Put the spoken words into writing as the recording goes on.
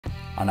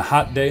On a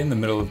hot day in the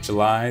middle of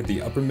July,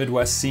 the upper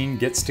Midwest scene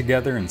gets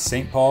together in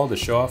St. Paul to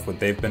show off what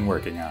they've been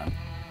working on.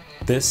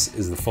 This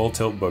is the Full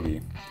Tilt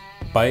Boogie.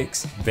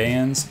 Bikes,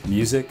 vans,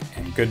 music,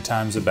 and good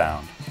times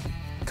abound.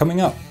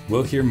 Coming up,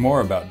 we'll hear more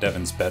about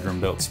Devin's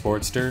bedroom-built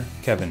Sportster,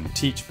 Kevin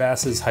teach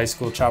Baas's high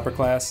school chopper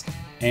class,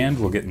 and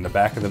we'll get in the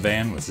back of the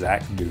van with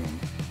Zac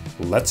Doom.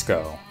 Let's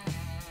go.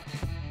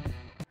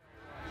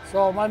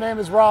 So my name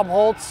is Rob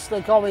Holtz.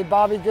 They call me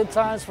Bobby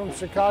Goodtimes from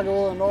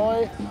Chicago,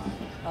 Illinois.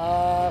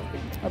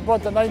 I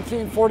brought the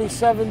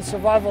 1947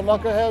 survival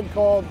knucklehead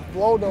called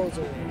Blow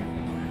Dozer.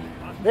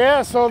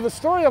 Yeah, so the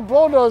story of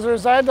Blow Dozer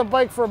is I had the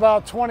bike for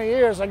about 20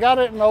 years. I got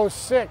it in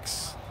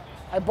 '06.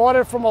 I bought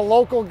it from a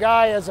local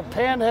guy as a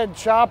panhead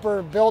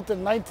chopper built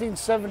in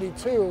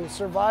 1972,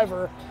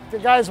 Survivor. The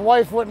guy's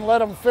wife wouldn't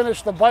let him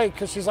finish the bike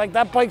because she's like,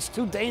 that bike's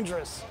too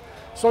dangerous.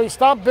 So he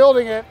stopped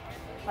building it.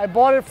 I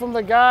bought it from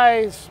the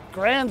guy's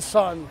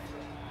grandson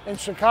in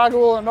Chicago,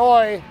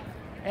 Illinois,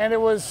 and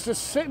it was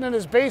just sitting in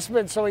his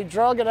basement, so he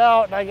drug it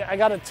out, and I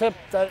got a tip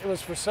that it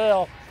was for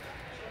sale.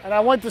 And I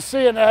went to see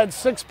it, and it had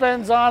 6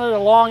 bends on it, a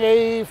long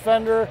AE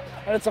fender,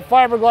 and it's a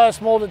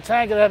fiberglass molded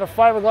tank. It had a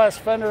fiberglass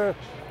fender,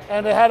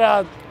 and it had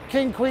a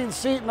king-queen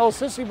seat, no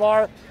sissy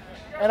bar.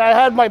 And I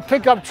had my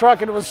pickup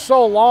truck, and it was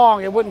so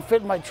long, it wouldn't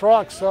fit in my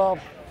truck. So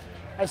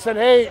I said,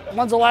 hey,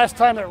 when's the last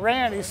time it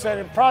ran? He said,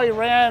 it probably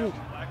ran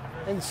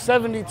in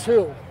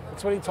 '72.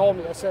 That's what he told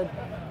me. I said,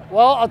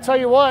 well, I'll tell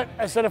you what.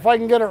 I said, if I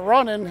can get it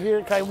running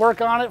here, can I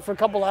work on it for a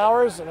couple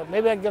hours? And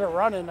maybe I can get it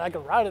running. I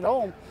can ride it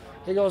home.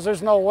 He goes,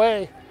 there's no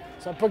way.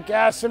 So I put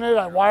gas in it.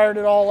 I wired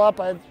it all up.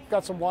 I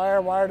got some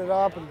wire, wired it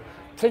up, and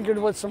tinkered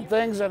with some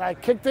things. And I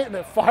kicked it, and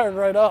it fired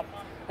right up.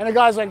 And the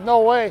guy's like, no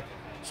way.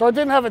 So it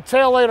didn't have a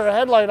tail light or a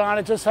headlight on.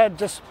 It just had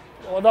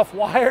enough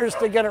wires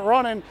to get it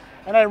running.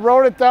 And I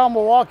rode it down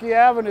Milwaukee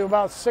Avenue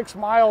about 6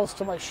 miles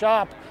to my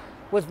shop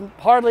with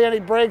hardly any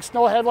brakes,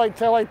 no headlight,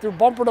 taillight, through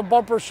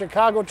bumper-to-bumper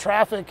Chicago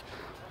traffic,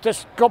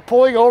 just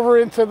pulling over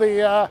into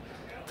the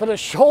to the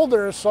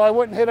shoulder so I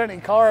wouldn't hit any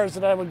cars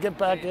and I would get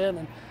back in.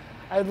 And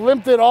I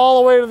limped it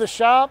all the way to the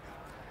shop,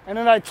 and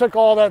then I took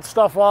all that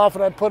stuff off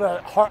and I put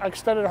a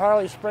extended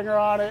Harley Springer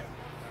on it,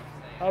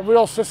 a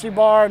real sissy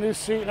bar, a new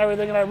seat and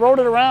everything, and I rode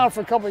it around for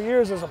a couple of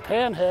years as a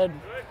panhead.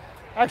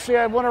 Actually,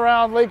 I went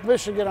around Lake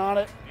Michigan on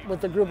it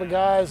with a group of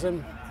guys,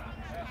 and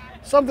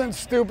something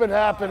stupid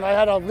happened. I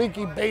had a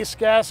leaky base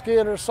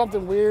gasket or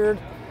something weird.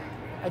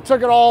 I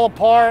took it all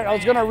apart. I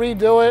was gonna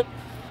redo it.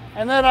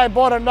 And then I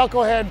bought a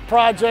Knucklehead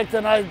project,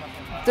 and I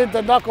did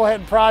the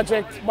Knucklehead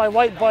project, my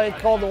white bike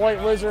called the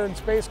White Wizard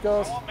Space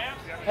Ghost.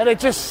 And it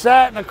just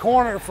sat in a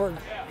corner for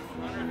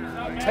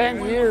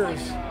 10 years.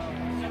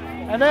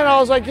 And then I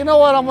was like, you know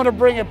what, I'm gonna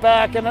bring it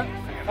back. And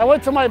I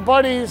went to my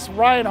buddy's,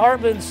 Ryan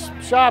Hartman's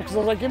shop, because I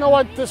was like, you know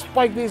what, this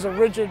bike needs a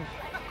rigid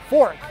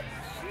fork.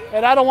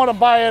 And I don't want to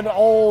buy an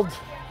old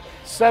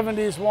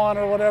 70s one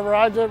or whatever.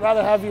 I'd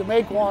rather have you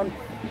make one.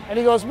 And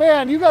he goes,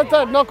 man, you got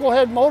that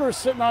Knucklehead motor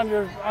sitting on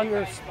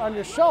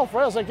your shelf,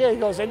 right? I was like, yeah. He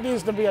goes, it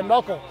needs to be a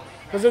knuckle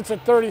because it's a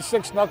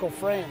 36 knuckle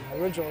frame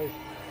originally.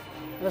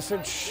 And I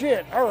said,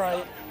 shit, all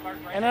right.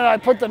 And then I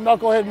put the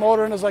Knucklehead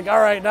motor in. I was like, all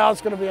right, now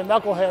it's going to be a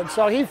Knucklehead.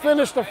 So he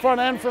finished the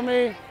front end for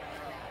me.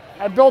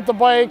 I built the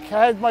bike.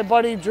 I had my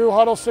buddy Drew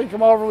Huddleston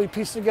come over. We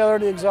pieced together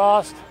the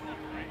exhaust,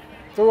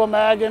 threw a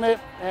mag in it,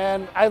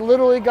 and I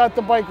literally got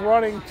the bike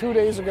running 2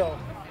 days ago.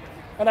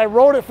 And I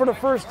rode it for the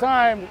first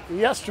time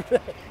yesterday.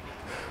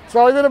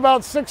 So I did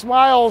about 6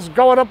 miles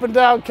going up and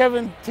down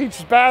Kevin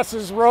teach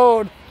Baas's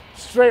road,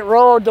 straight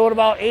road, doing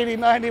about 80,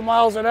 90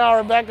 miles an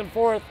hour back and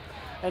forth,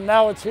 and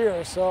now it's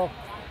here. So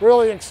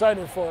really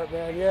excited for it,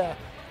 man, yeah.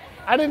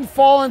 I didn't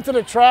fall into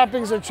the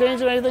trappings or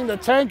changing anything. The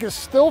tank is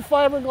still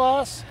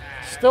fiberglass,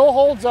 still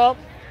holds up,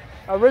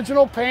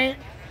 original paint.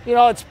 You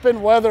know, it's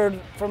been weathered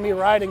from me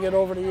riding it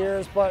over the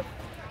years, but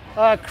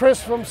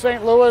Chris from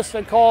St. Louis,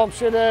 they call him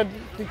Shithead,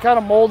 he kind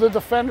of molded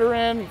the fender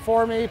in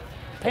for me,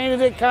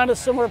 painted it kind of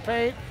similar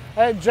paint.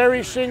 I had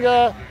Jerry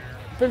Shinga,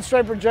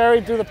 pinstriper Jerry,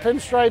 do the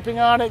pinstriping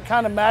on it,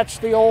 kind of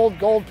matched the old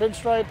gold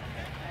pinstripe,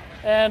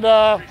 and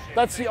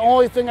that's the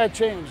only thing I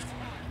changed.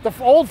 The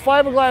old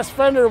fiberglass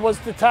fender was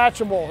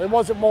detachable, it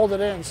wasn't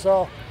molded in,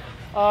 so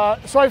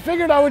I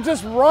figured I would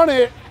just run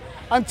it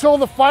until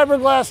the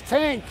fiberglass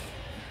tank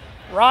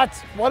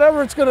rots,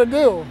 whatever it's gonna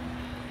do,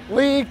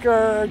 leak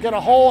or get a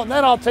hole, and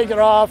then I'll take it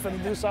off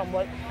and do something.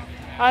 But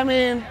I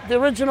mean, the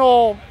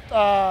original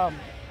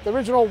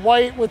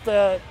white with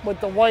the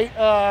white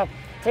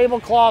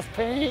tablecloth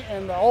paint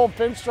and the old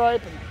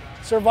pinstripe and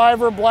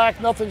Survivor black,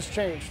 nothing's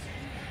changed.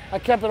 I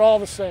kept it all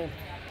the same.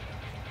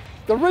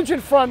 The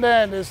rigid front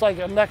end is like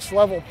a next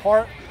level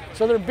part.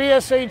 So they're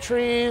BSA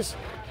trees,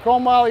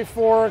 chromoly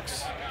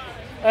forks,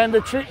 and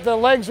the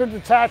legs are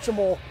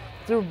detachable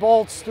through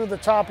bolts through the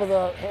top of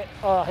the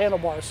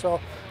handlebars. So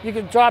you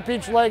can drop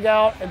each leg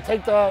out and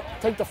take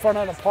the front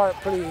end apart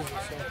pretty easy.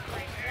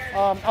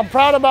 So I'm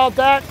proud about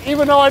that,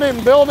 even though I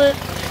didn't build it.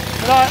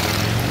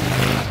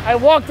 I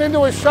walked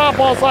into his shop,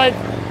 I was like,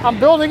 I'm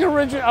building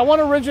I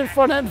want a rigid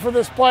front end for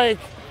this bike,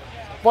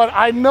 but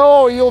I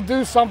know you'll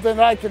do something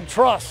that I can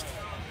trust.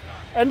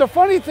 And the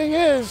funny thing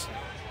is,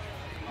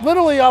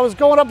 literally I was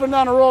going up and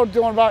down the road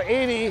doing about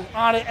 80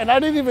 on it, and I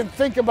didn't even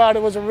think about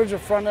it was a rigid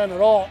front end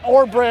at all,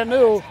 or brand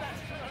new.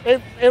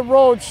 It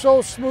rode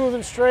so smooth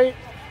and straight,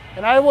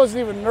 and I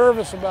wasn't even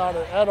nervous about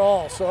it at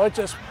all. So it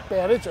just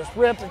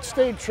ripped. It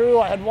stayed true.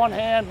 I had one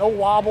hand, no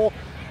wobble.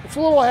 It's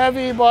a little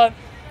heavy, but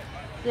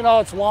you know,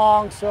 it's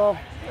long. So,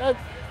 and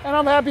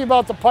I'm happy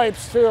about the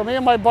pipes too. Me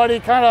and my buddy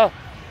kind of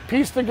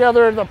pieced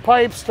together the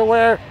pipes to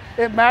where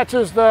it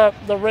matches the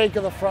rake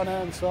of the front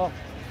end. So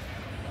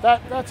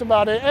that's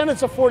about it. And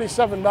it's a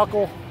 47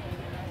 knuckle.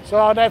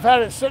 So, and I've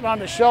had it sitting on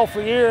the shelf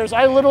for years.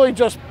 I literally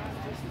just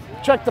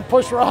checked the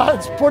push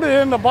rods, put it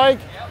in the bike,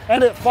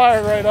 and it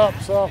fired right up.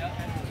 So,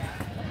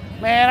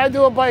 man, I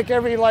do a bike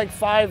every like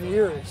 5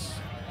 years.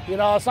 You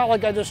know, it's not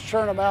like I just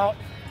churn them out.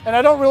 And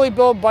I don't really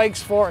build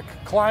bikes for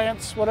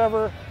clients,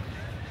 whatever.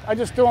 I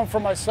just do them for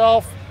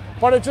myself.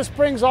 But it just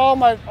brings all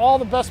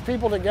the best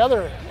people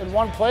together in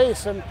one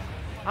place. And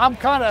I'm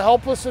kind of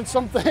helpless at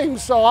some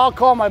things, so I'll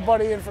call my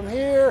buddy in from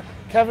here.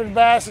 Kevin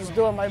Baas is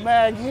doing my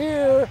mag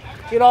here.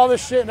 Get all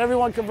this shit, and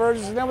everyone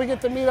converges, and then we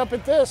get to meet up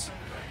at this.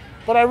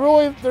 But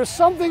there's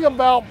something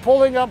about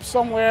pulling up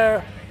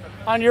somewhere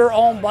on your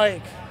own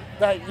bike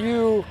that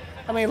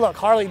I mean, look,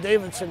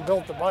 Harley-Davidson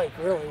built the bike,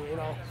 really, you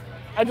know.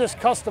 I just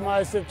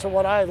customized it to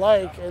what I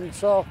like, and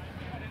so,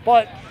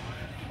 but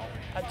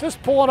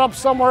just pulling up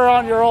somewhere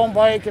on your own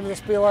bike and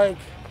just be like,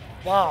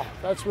 wow,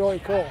 that's really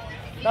cool.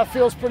 That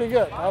feels pretty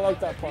good. I like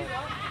that part.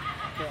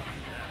 Yeah.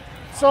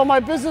 So my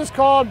business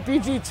called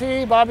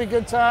BGT, Bobby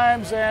Good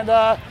Times, and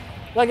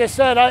like I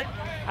said,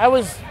 I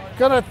was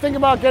gonna think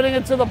about getting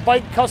into the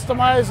bike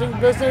customizing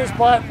business,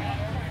 but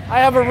I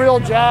have a real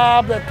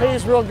job that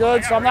pays real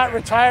good, so I'm not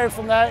retired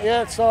from that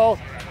yet. So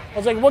I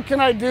was like, what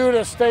can I do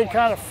to stay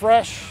kind of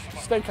fresh,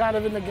 stay kind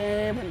of in the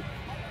game? And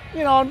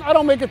you know, I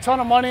don't make a ton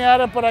of money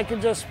at it, but I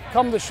can just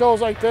come to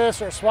shows like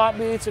this or swap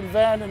meets and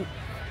vend. And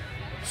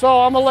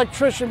so I'm an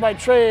electrician by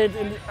trade,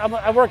 and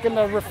I work in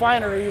the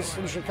refineries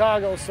in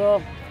Chicago,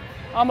 so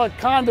I'm a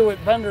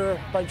conduit bender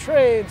by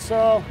trade.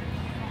 So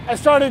I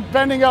started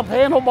bending up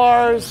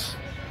handlebars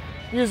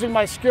using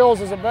my skills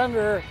as a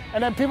bender,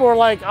 and then people were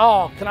like,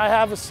 oh, can I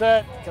have a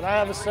set? Can I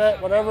have a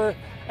set? Whatever.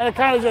 And it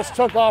kind of just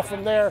took off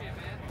from there.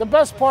 The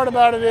best part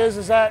about it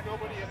is that,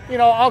 you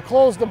know, I'll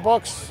close the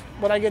books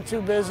when I get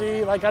too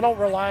busy. Like, I don't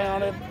rely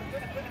on it.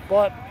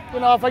 But, you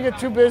know, if I get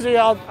too busy,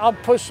 I'll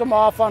push them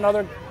off on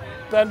other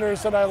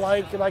benders that I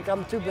like. Like,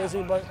 I'm too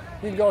busy, but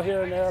you can go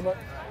here and there. But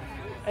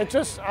it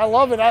just, I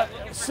love it. I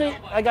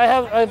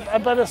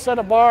made a set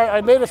of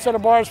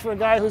bars for a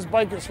guy whose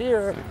bike is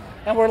here,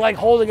 and we're like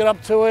holding it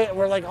up to it, and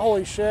we're like,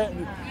 holy shit.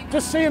 And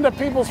just seeing the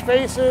people's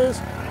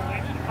faces.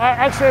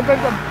 I bet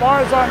the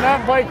bars on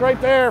that bike right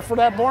there for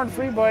that Born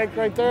Free bike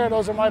right there,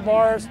 those are my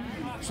bars.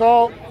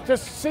 So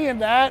just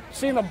seeing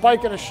a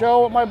bike at a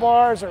show with my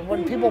bars, or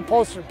when people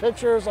post their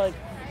pictures, like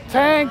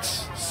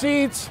tanks,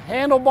 seats,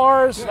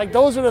 handlebars, like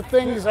those are the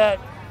things that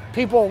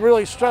people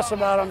really stress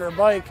about on their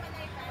bike.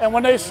 And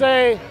when they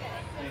say,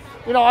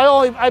 you know,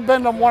 I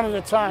bend them one at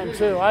a time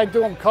too. I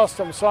do them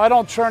custom, so I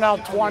don't churn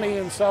out 20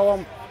 and sell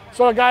them.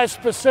 So a guy's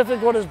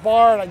specific with his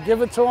bar, and I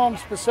give it to him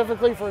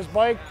specifically for his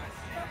bike,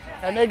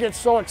 and they get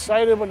so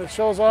excited when it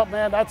shows up,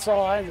 man. That's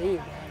all I need,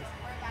 man.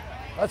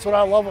 That's what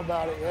I love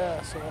about it,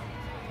 yeah. So,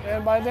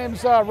 and my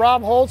name's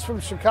Rob Holtz from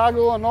Chicago,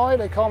 Illinois.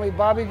 They call me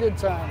Bobby Good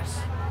Times.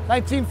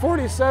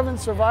 1947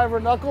 Survivor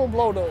Knuckle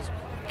Blow Dozer.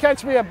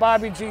 Catch me at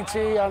Bobby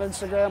GT on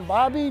Instagram,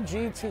 Bobby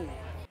GT.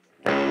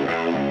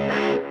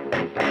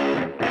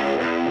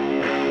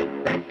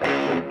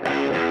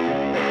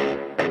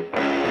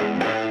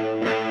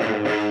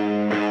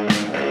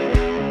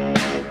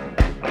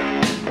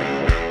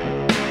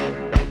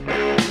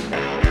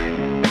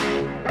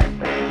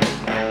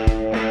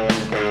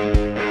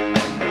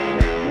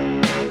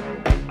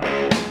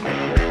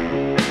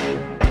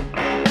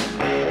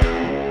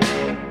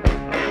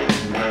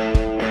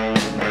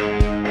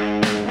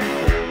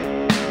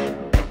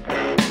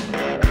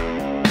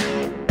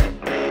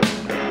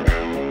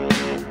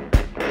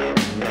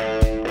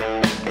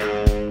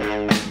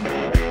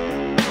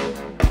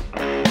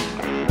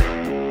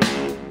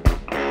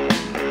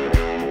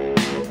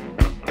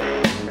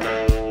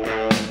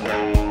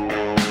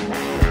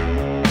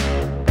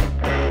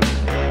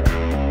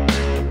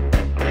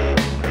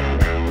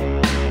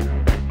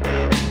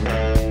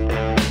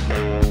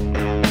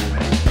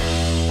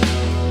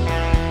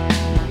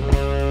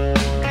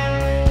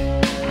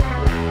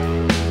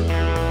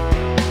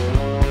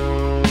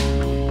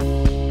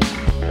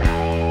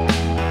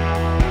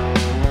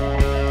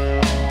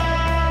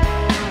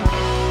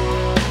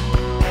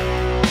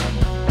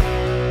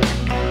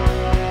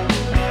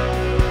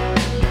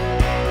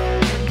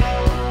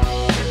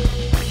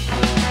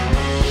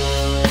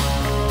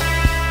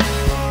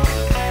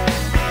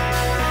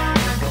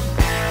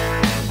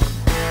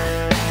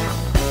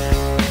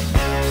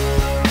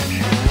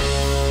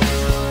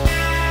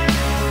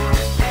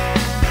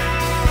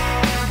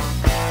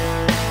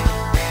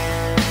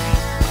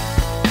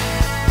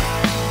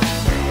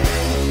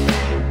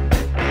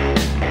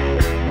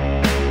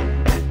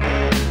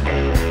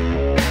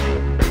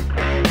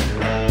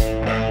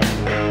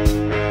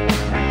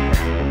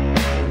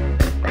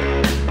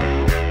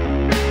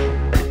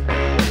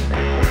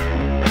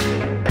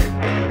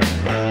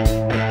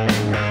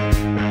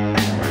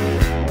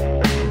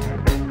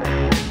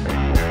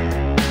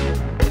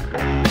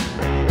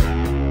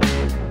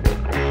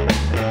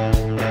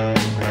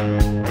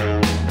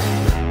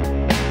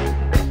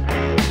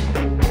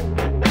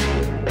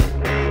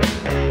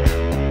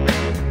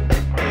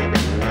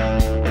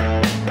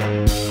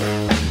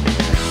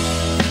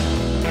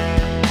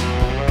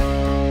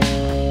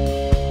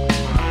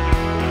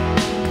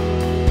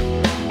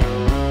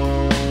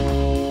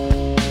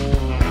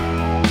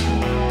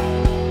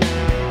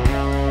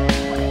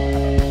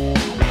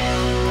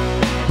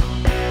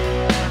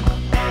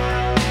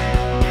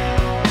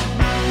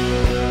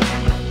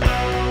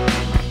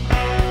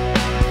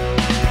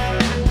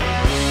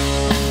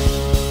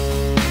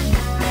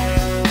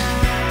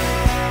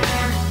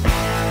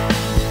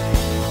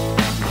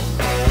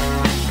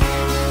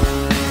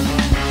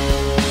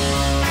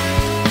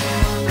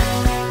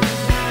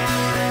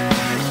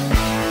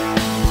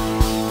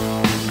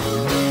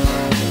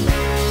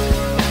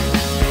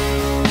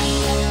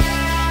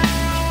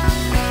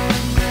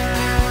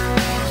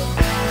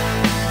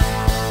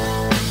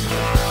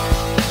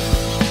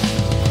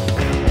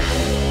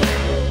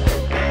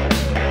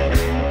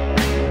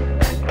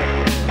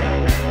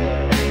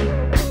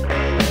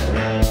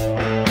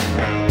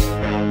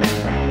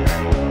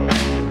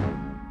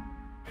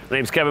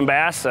 name's Kevin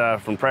Baas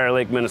from Prior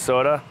Lake,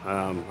 Minnesota.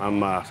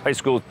 I'm a high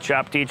school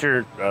shop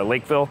teacher at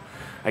Lakeville.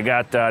 I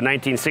got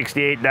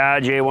 1968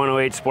 Dodge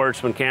A108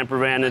 Sportsman camper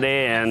van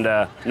today and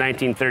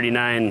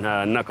 1939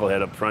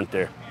 Knucklehead up front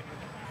there.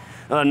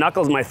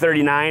 Knuckle's my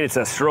 39. It's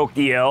a stroked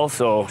EL,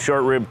 so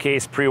short rib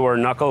case pre-war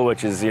knuckle,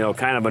 which is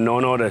kind of a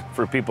no-no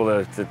for people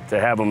to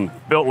have them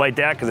built like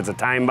that because it's a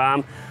time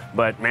bomb.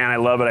 But man, I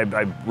love it.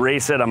 I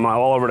race it. I'm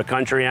all over the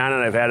country on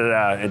it. I've had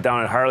it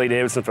down at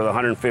Harley-Davidson for the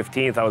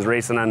 115th. I was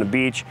racing on the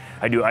beach.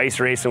 I do ice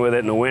racing with it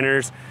in the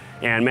winters.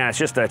 And man, it's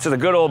just a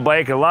good old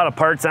bike. A lot of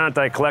parts on it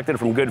that I collected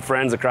from good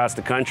friends across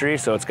the country.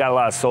 So it's got a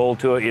lot of soul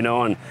to it,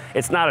 and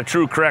it's not a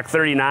true correct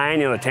 39.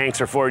 The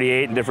tanks are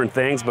 48 and different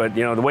things. But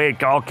the way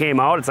it all came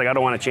out, it's like I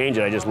don't want to change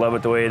it. I just love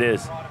it the way it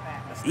is.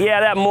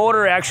 Yeah, that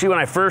motor, actually, when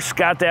I first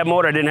got that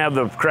motor, I didn't have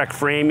the correct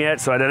frame yet,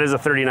 so that is a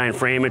 39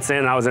 frame it's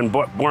in. I was in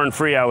Born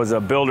Free. I was a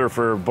builder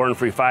for Born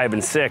Free 5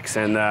 and 6,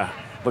 and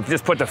but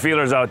just put the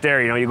feelers out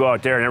there. You go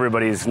out there and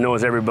everybody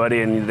knows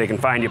everybody, and they can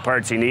find you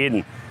parts you need.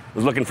 And I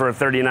was looking for a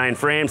 39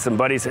 frame. Some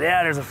buddies said,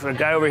 yeah, there's a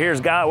guy over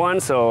here's got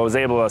one, so I was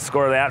able to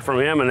score that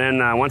from him. And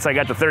then once I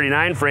got the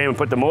 39 frame and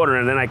put the motor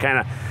in,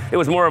 then it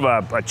was more of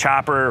a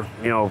chopper,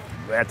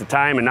 at the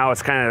time, and now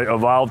it's kind of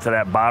evolved to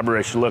that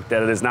bobberish look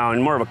that it is now,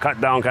 and more of a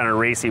cut down kind of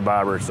racy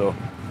bobber. So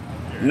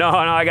no,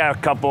 I got a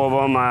couple of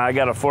them. I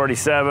got a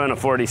 47, a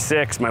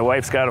 46. My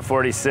wife's got a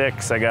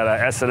 46. I got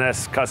a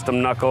S&S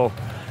custom knuckle.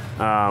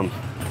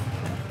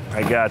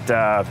 I got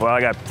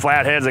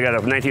flatheads. I got a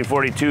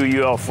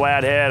 1942 UL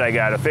flathead. I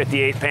got a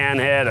 58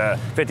 panhead, a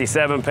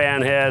 57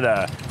 panhead,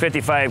 a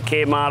 55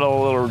 K model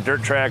little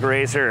dirt track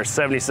racer, a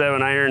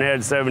 77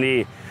 Ironhead,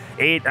 78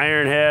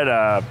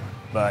 Ironhead,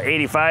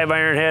 85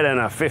 Ironhead, and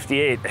a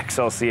 58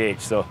 XLCH.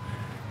 So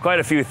quite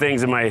a few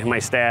things in my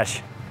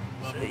stash.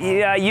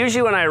 Yeah,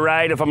 usually when I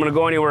ride, if I'm gonna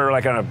go anywhere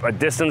like on a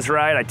distance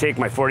ride, I take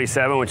my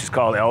 47, which is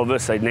called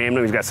Elvis. I named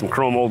him. He's got some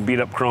old beat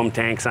up chrome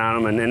tanks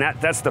on him. And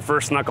that's the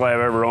first knuckle I've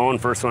ever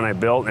owned, first one I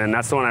built. And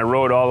that's the one I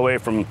rode all the way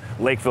from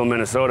Lakeville,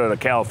 Minnesota to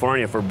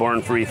California for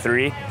Born Free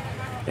 3.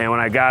 And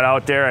when I got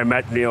out there, I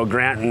met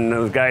Grant and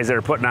those guys that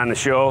are putting on the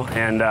show.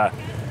 And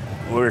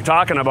we were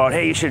talking about,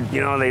 hey, you should, they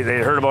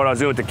heard about what I was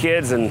doing with the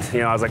kids, and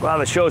I was like, well,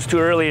 the show's too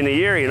early in the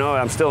year,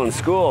 I'm still in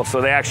school.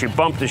 So they actually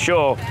bumped the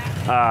show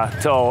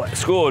till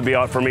school would be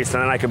out for me, so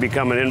then I could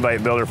become an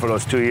invite builder for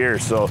those 2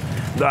 years. So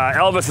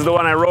Elvis is the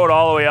one I rode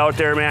all the way out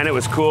there, man. It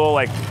was cool,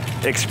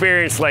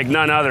 experience like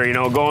none other,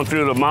 going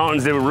through the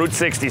mountains, they were Route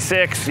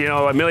 66, a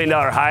 $1 million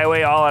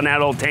highway, all on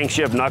that old tank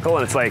shift knuckle.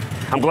 And it's like,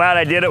 I'm glad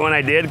I did it when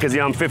I did, because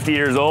I'm 50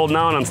 years old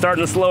now and I'm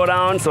starting to slow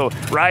down. So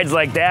rides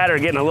like that are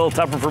getting a little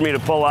tougher for me to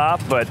pull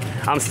off, but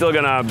I'm still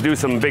gonna do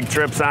some big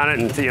trips on it,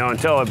 and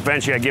until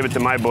eventually I give it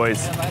to my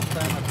boys.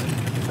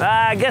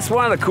 I guess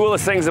one of the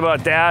coolest things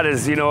about that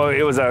is, it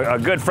was a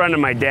good friend of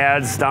my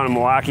dad's down in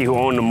Milwaukee who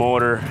owned the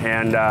motor,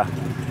 and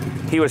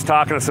he was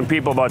talking to some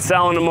people about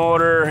selling the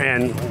motor,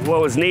 and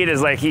what was neat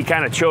is he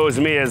kind of chose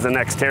me as the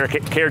next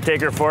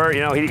caretaker for it.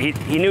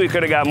 He knew he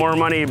could have got more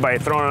money by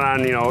throwing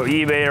it on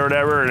eBay or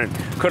whatever, and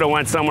it could have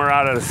went somewhere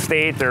out of the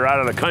state or out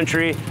of the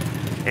country.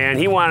 And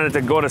he wanted it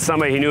to go to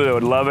somebody he knew that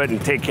would love it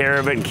and take care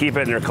of it and keep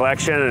it in their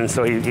collection. And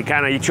so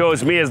he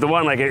chose me as the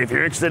one, if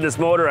you're interested in this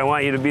motor, I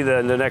want you to be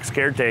the next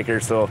caretaker.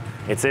 So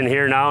it's in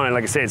here now, and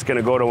like I say, it's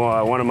gonna go to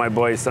one of my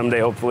boys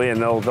someday, hopefully,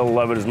 and they'll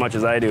love it as much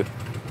as I do.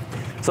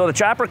 So the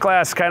chopper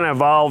class kind of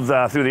evolved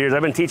through the years.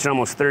 I've been teaching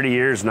almost 30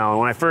 years now.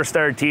 When I first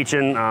started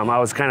teaching, I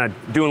was kind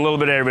of doing a little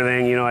bit of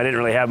everything. I didn't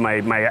really have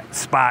my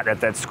spot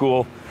at that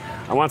school.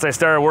 And once I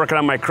started working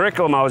on my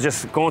curriculum, I was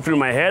just going through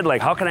my head,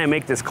 how can I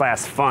make this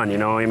class fun,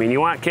 you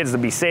want kids to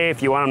be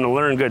safe, you want them to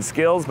learn good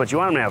skills, but you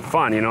want them to have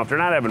fun, If they're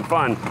not having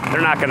fun,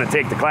 they're not gonna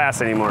take the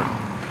class anymore.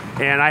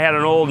 And I had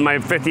my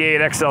 58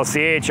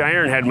 XLCH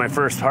Ironhead, my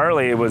first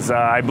Harley. It was,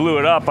 I blew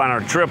it up on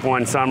a trip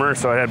one summer,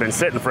 so it had been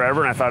sitting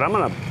forever, and I thought, I'm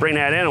gonna bring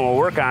that in and we'll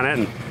work on it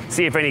and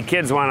see if any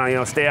kids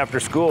wanna, stay after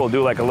school,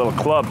 do a little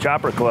club,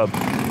 chopper club.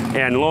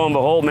 And lo and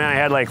behold, man, I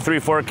had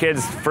 3-4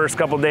 kids first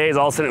couple days.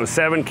 All of a sudden it was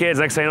 7 kids.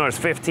 Next thing I know, there's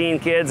 15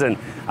 kids. And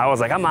I was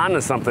like, I'm on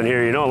to something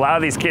here. A lot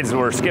of these kids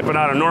were skipping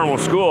out of normal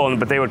school,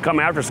 but they would come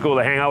after school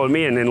to hang out with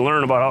me and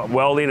learn about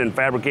welding and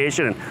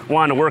fabrication and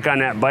wanted to work on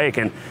that bike.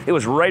 And it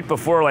was right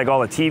before all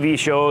the TV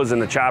shows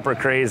and the chopper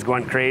craze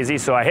went crazy.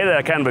 So I hit it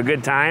at kind of a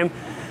good time.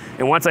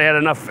 And once I had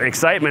enough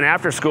excitement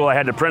after school, I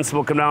had the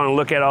principal come down and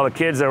look at all the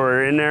kids that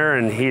were in there,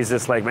 and he's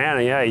just like,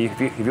 man, yeah,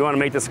 if you want to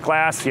make this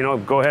class,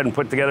 go ahead and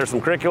put together some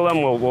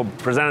curriculum. We'll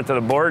present it to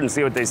the board and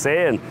see what they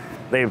say. And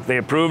they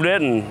approved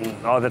it, and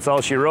that's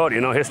all she wrote.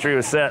 History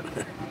was set.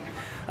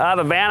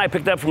 The van I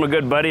picked up from a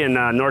good buddy in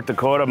North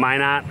Dakota,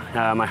 Minot.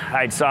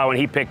 I saw when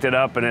he picked it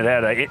up, and it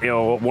had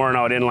a worn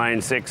out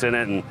inline 6 in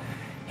it, and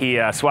he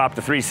swapped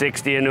the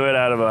 360 into it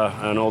out of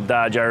an old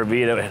Dodge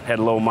RV that had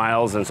low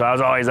miles. And so I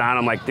was always on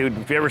him like, dude,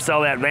 if you ever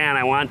sell that van,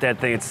 I want that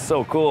thing. It's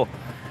so cool.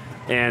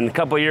 And a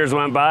couple of years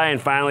went by, and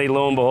finally,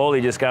 lo and behold,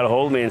 he just got a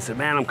hold of me and said,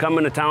 man, I'm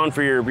coming to town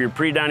for your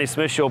pre-Donnie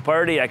Smith show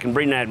party. I can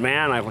bring that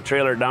van. I will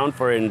trailer it down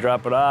for you and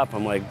drop it off.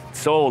 I'm like,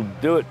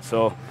 sold, do it.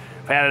 So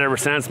I've had it ever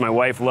since. My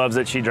wife loves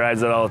it. She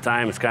drives it all the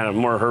time. It's kind of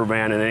more her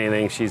van than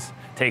anything. She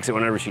takes it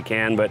whenever she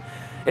can, but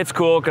it's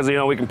cool because, you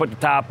know, we can put the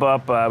top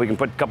up, we can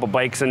put a couple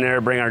bikes in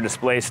there, bring our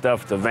display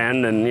stuff to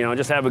vend, and, you know,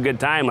 just have a good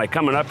time. Like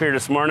coming up here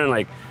this morning,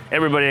 like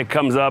everybody that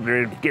comes up,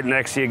 they're getting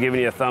next to you, giving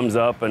you a thumbs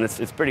up, and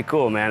it's pretty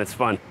cool, man. It's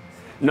fun.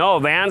 No,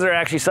 vans are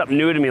actually something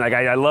new to me. Like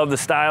I love the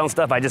style and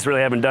stuff. I just really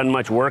haven't done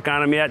much work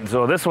on them yet.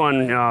 So this one,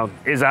 you know,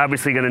 is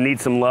obviously going to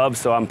need some love.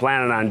 So I'm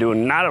planning on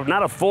doing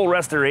not a full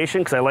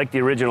restoration because I like the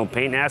original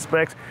paint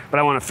aspects, but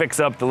I want to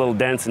fix up the little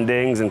dents and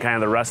dings and kind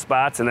of the rust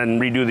spots, and then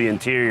redo the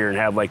interior and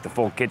have like the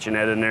full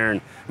kitchenette in there and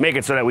make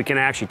it so that we can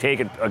actually take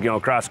it, you know,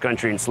 across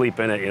country and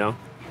sleep in it. You know.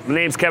 The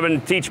name's Kevin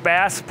Teach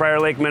Baas, Prior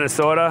Lake,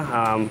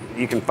 Minnesota.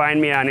 You can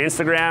find me on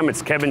Instagram.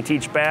 It's Kevin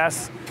Teach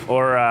Baas,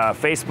 or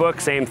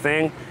Facebook, same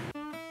thing.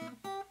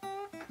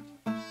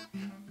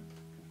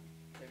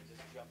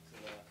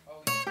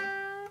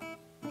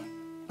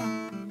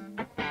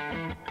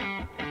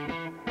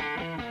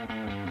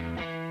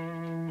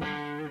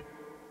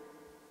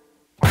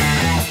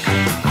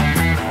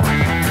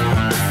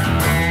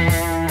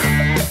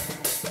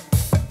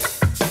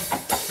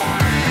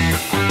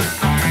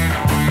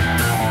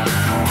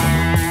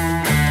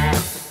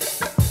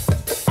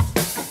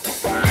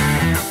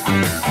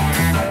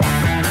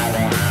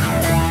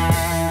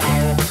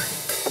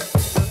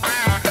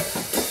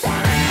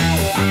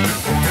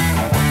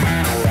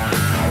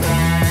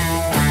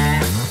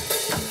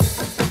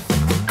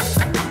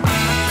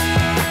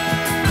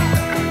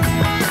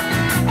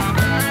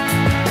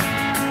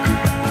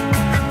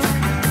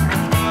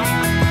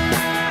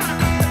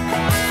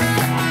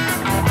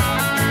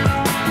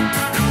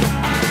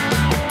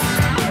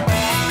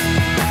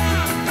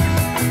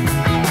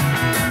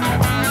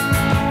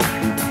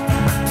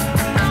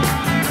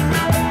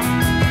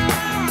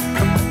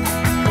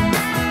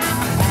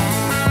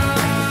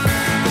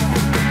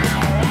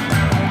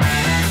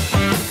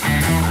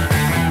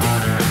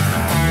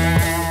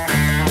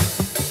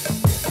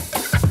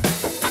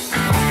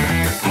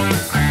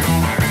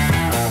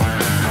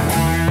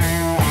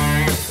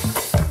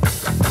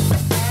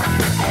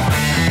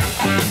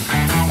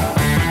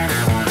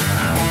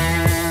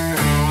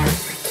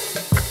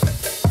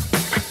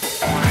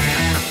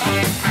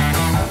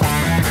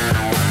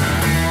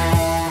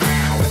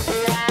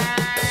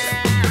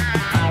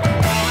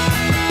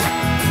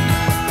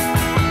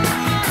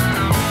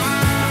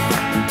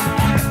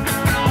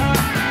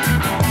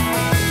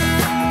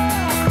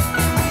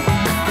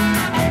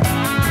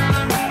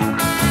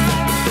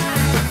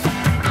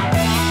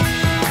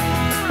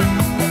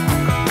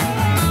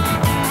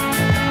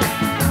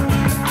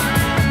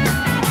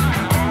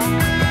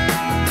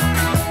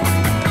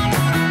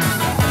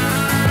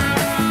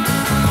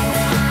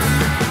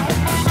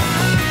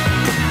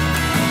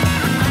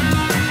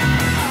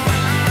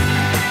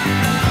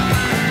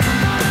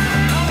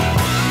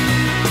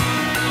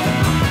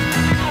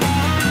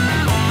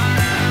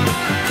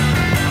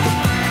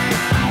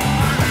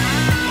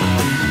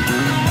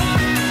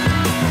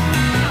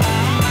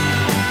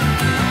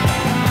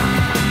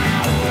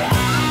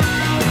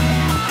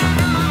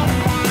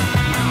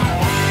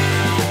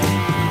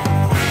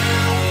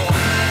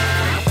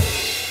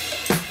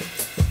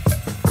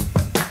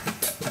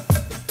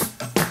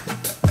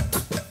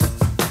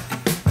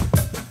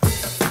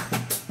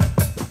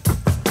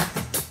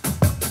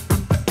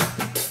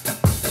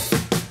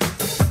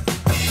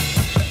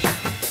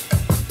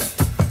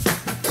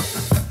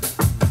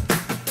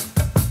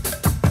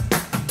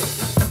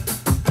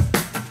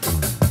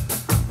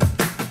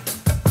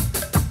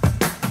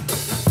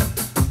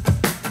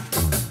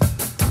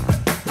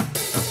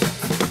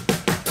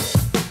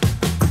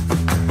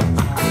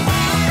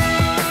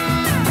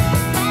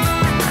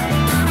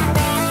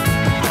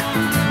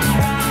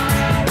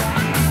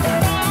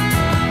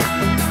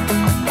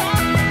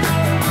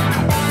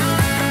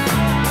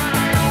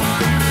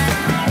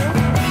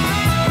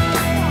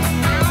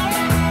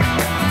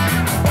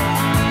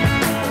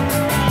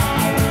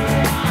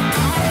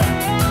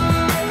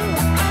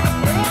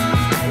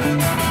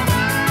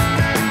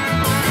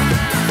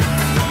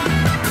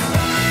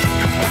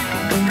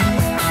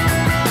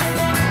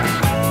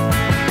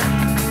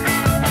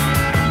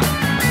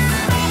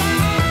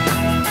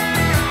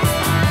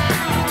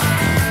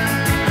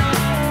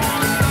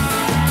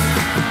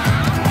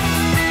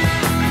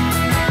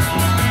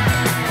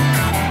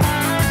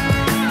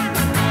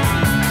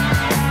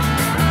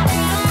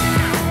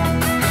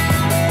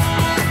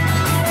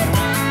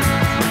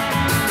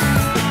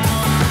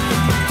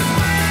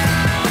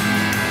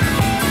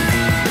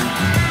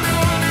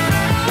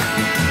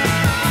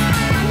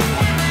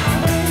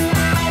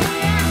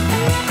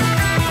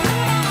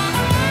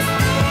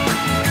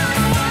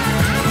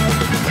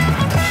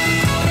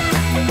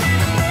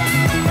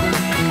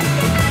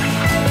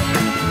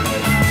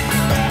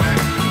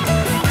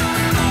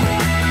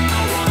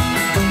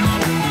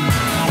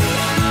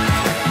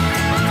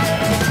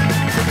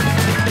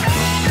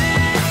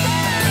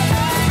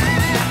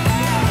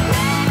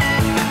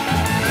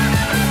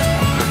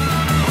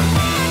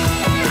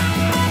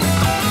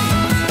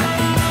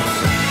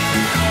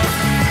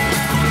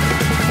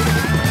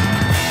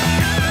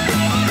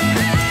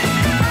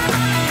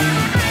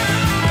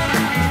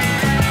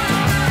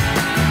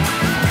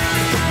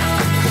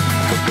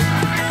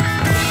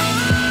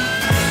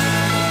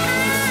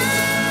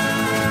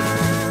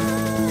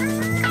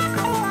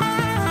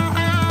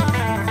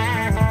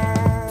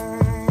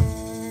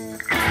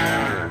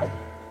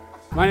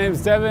 name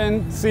is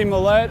Devin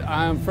Millett.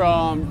 I'm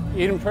from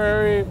Eden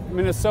Prairie,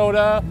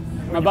 Minnesota.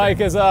 My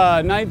bike is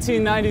a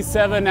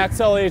 1997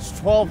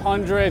 XLH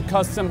 1200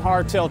 custom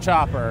hardtail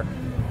chopper.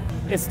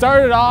 It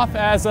started off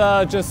as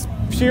a just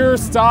pure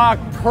stock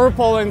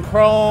purple and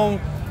chrome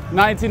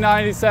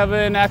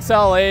 1997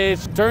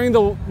 XLH. During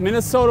the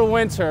Minnesota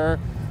winter,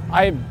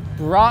 I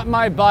brought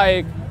my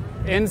bike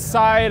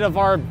inside of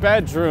our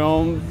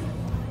bedroom.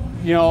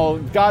 You know,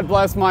 God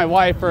bless my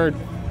wife for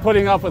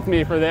putting up with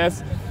me for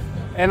this.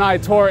 And I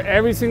tore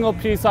every single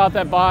piece off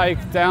that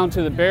bike down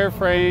to the bare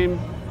frame,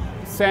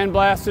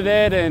 sandblasted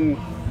it and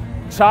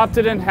chopped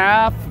it in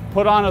half,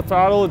 put on a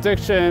Throttle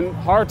Addiction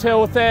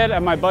hardtail with it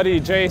at my buddy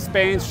Jay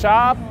Spain's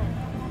shop.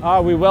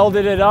 We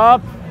welded it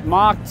up,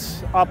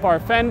 mocked up our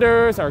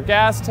fenders, our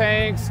gas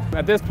tanks.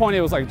 At this point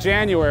it was like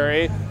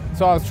January,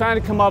 so I was trying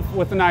to come up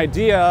with an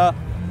idea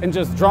and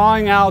just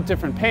drawing out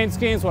different paint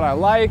schemes, what I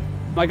like.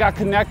 I got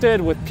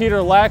connected with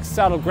Peter Lex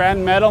out of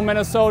Grand Meadow,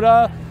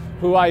 Minnesota,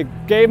 who I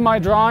gave my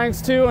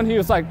drawings to, and he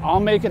was like, I'll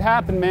make it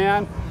happen,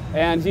 man.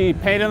 And he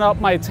painted up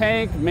my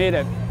tank, made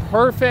it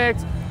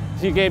perfect.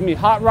 He gave me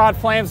hot rod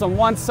flames on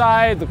one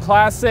side, the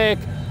classic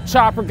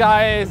chopper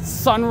guy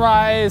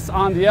sunrise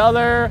on the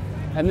other,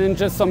 and then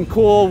just some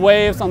cool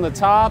waves on the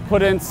top.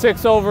 Put in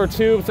 6/over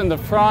tubes in the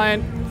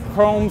front,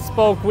 chrome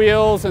spoke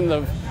wheels in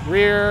the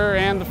rear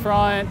and the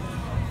front.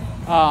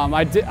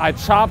 I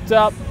chopped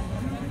up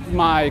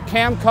my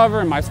cam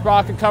cover and my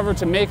sprocket cover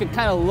to make it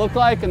kind of look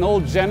like an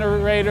old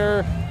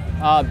generator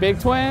Big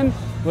Twin,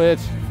 which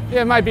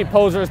it might be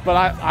posers, but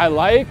I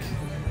like.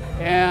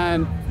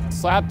 And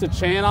slapped a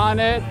chain on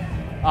it.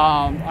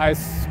 I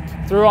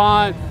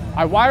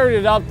wired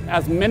it up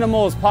as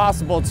minimal as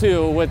possible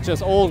too, with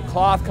just old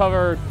cloth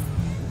covered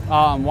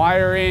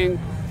wiring.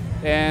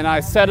 And I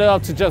set it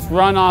up to just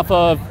run off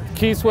a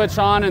key switch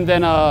on and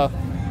then a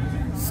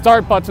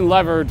start button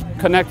lever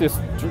connected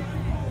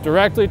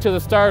directly to the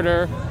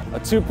starter. A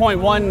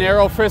 2.1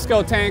 narrow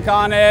Frisco tank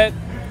on it.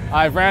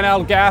 I've ran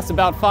out of gas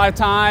about 5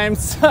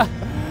 times.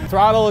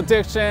 Throttle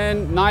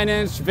Addiction,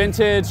 9-inch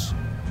vintage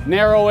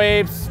narrow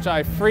apes, which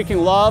I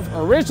freaking love.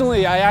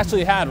 Originally, I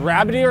actually had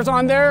rabbit ears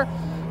on there.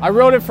 I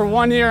rode it for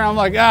 1 year, and I'm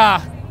like,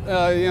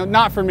 you know,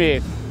 not for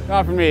me,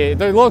 not for me.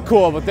 They look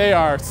cool, but they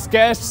are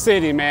sketch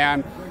city,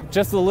 man.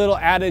 Just a little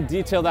added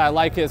detail that I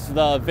like is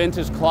the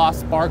vintage cloth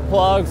spark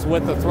plugs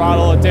with the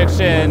Throttle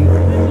Addiction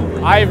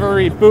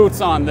ivory boots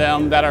on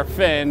them that are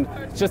finned.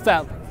 Just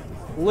that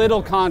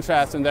little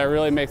contrast in there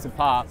really makes it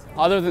pop.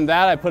 Other than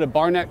that, I put a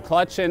Barnett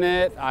clutch in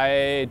it.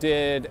 I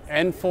did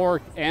N4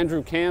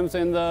 Andrew cams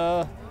in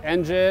the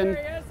engine.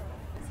 Yeah,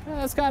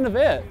 that's kind of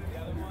it.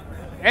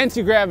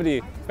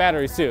 Anti-gravity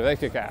batteries too, they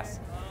kick ass.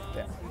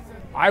 Yeah.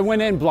 I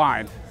went in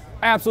blind.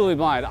 Absolutely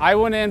blind. I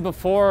went in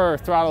before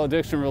Throttle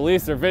Addiction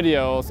released their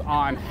videos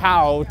on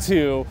how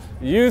to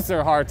use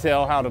their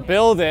hardtail, how to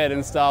build it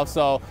and stuff.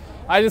 So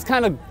I just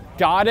kind of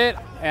got it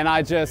and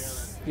I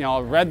just, you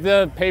know, read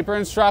the paper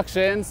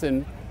instructions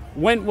and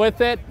went with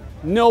it.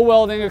 No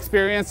welding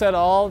experience at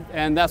all.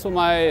 And that's what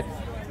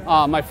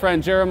my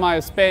friend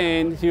Jeremiah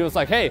Spain, he was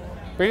like, hey,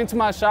 bring it to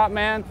my shop,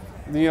 man.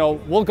 You know,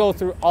 we'll go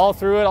through it.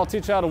 I'll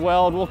teach you how to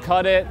weld, we'll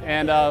cut it.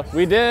 And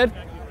we did.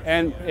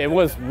 And it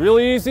was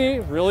really easy,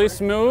 really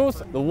smooth.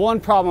 The one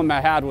problem I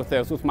had with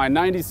this was my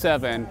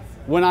 97.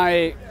 When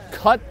I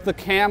cut the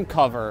cam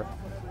cover,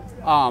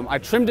 I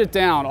trimmed it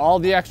down, all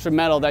the extra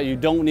metal that you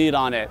don't need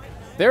on it.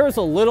 There is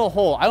a little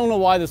hole. I don't know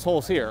why this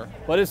hole's here,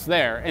 but it's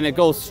there, and it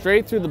goes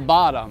straight through the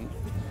bottom.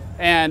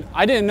 And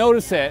I didn't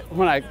notice it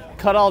when I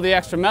cut all the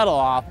extra metal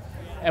off.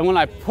 And when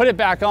I put it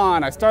back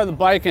on, I started the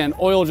bike and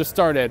oil just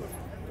started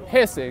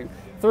hissing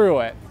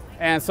through it.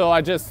 And so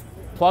I just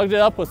plugged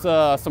it up with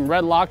some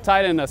red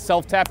Loctite and a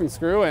self-tapping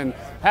screw, and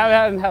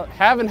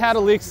haven't had a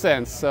leak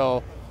since.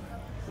 So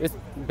it's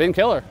been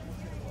killer,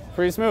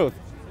 pretty smooth.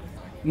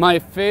 My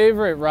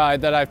favorite ride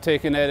that I've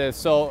taken it is,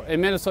 so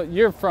in Minnesota,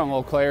 you're from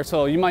Eau Claire,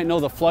 so you might know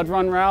the Flood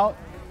Run route.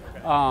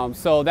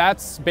 So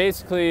that's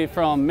basically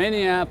from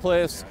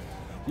Minneapolis,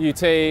 you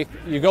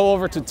go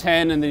over to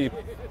 10 and then you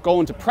go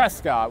into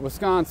Prescott,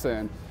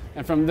 Wisconsin.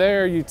 And from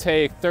there you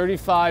take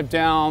 35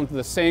 down to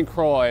the St.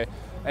 Croix.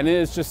 And it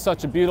is just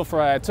such a beautiful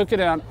ride. I took it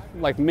out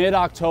like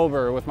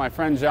mid-October with my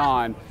friend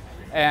John,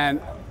 and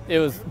it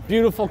was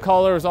beautiful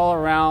colors all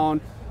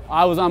around.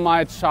 I was on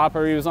my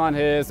chopper, he was on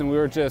his, and we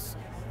were just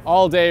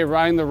all day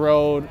riding the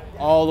road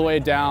all the way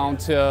down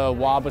to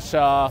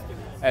Wabasha,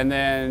 and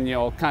then, you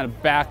know, kind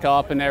of back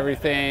up and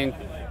everything.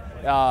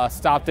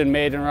 Stopped in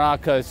Maiden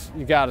Rock, because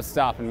you got to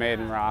stop in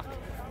Maiden Rock.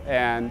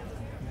 And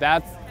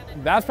that's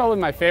probably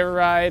my favorite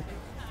ride,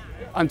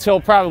 until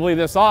probably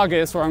this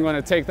August, where I'm going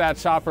to take that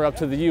chopper up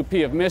to the UP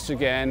of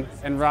Michigan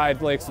and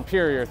ride Lake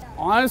Superior.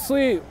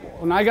 Honestly,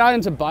 when I got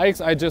into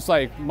bikes,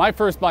 my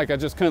first bike, I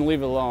just couldn't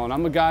leave it alone.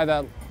 I'm a guy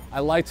that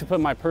I like to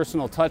put my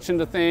personal touch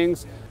into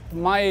things.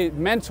 My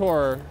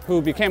mentor,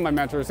 who became my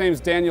mentor, his name's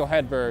Daniel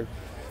Hedberg.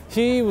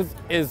 He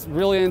is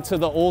really into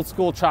the old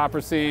school chopper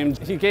scene.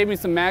 He gave me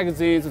some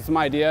magazines and some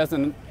ideas,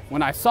 and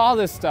when I saw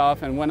this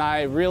stuff and when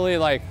I really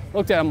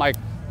looked at it, I'm like,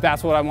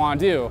 that's what I want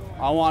to do.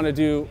 I want to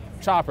do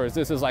choppers.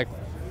 This is like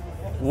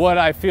what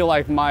I feel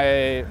like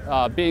my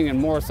being in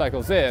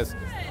motorcycles is.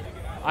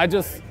 I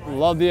just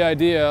love the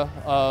idea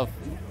of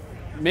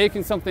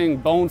making something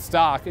bone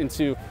stock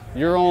into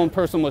your own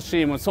personal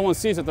machine. When someone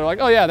sees it, they're like,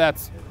 oh yeah,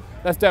 that's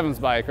Devin's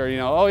bike, or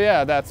oh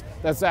yeah, that's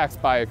Zach's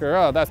bike, or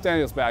oh, that's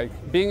Daniel's bike.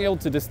 Being able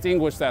to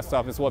distinguish that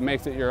stuff is what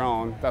makes it your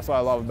own. That's what I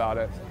love about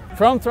it.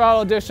 From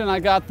Throttle Addiction, I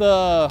got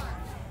the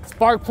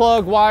spark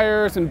plug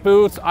wires and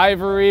boots,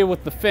 ivory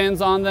with the fins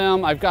on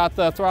them. I've got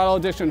the Throttle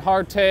Addiction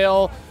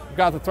hardtail. I've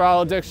got the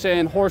Throttle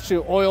Addiction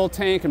horseshoe oil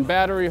tank and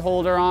battery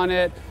holder on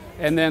it.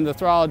 And then the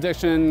Throttle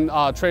Addiction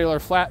trailer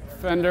flat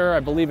fender, I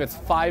believe it's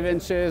 5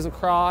 inches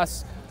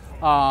across.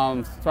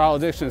 Throttle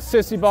Addiction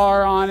sissy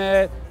bar on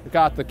it. We've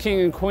got the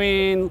King and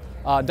Queen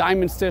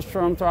diamond stitch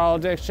from Throttle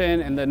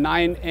Addiction, and the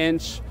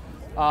 9-inch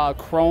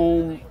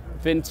chrome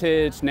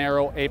vintage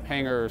narrow ape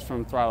hangers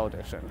from Throttle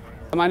Addiction.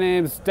 My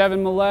name's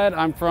Devin Millett.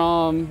 I'm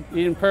from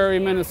Eden Prairie,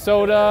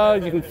 Minnesota.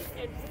 You can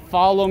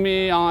follow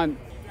me on,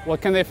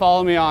 what can they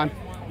follow me on?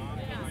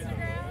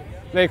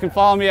 They can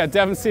follow me at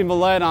Devin C.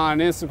 Millett on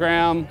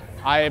Instagram.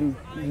 I am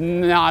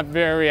not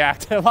very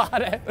active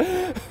on it.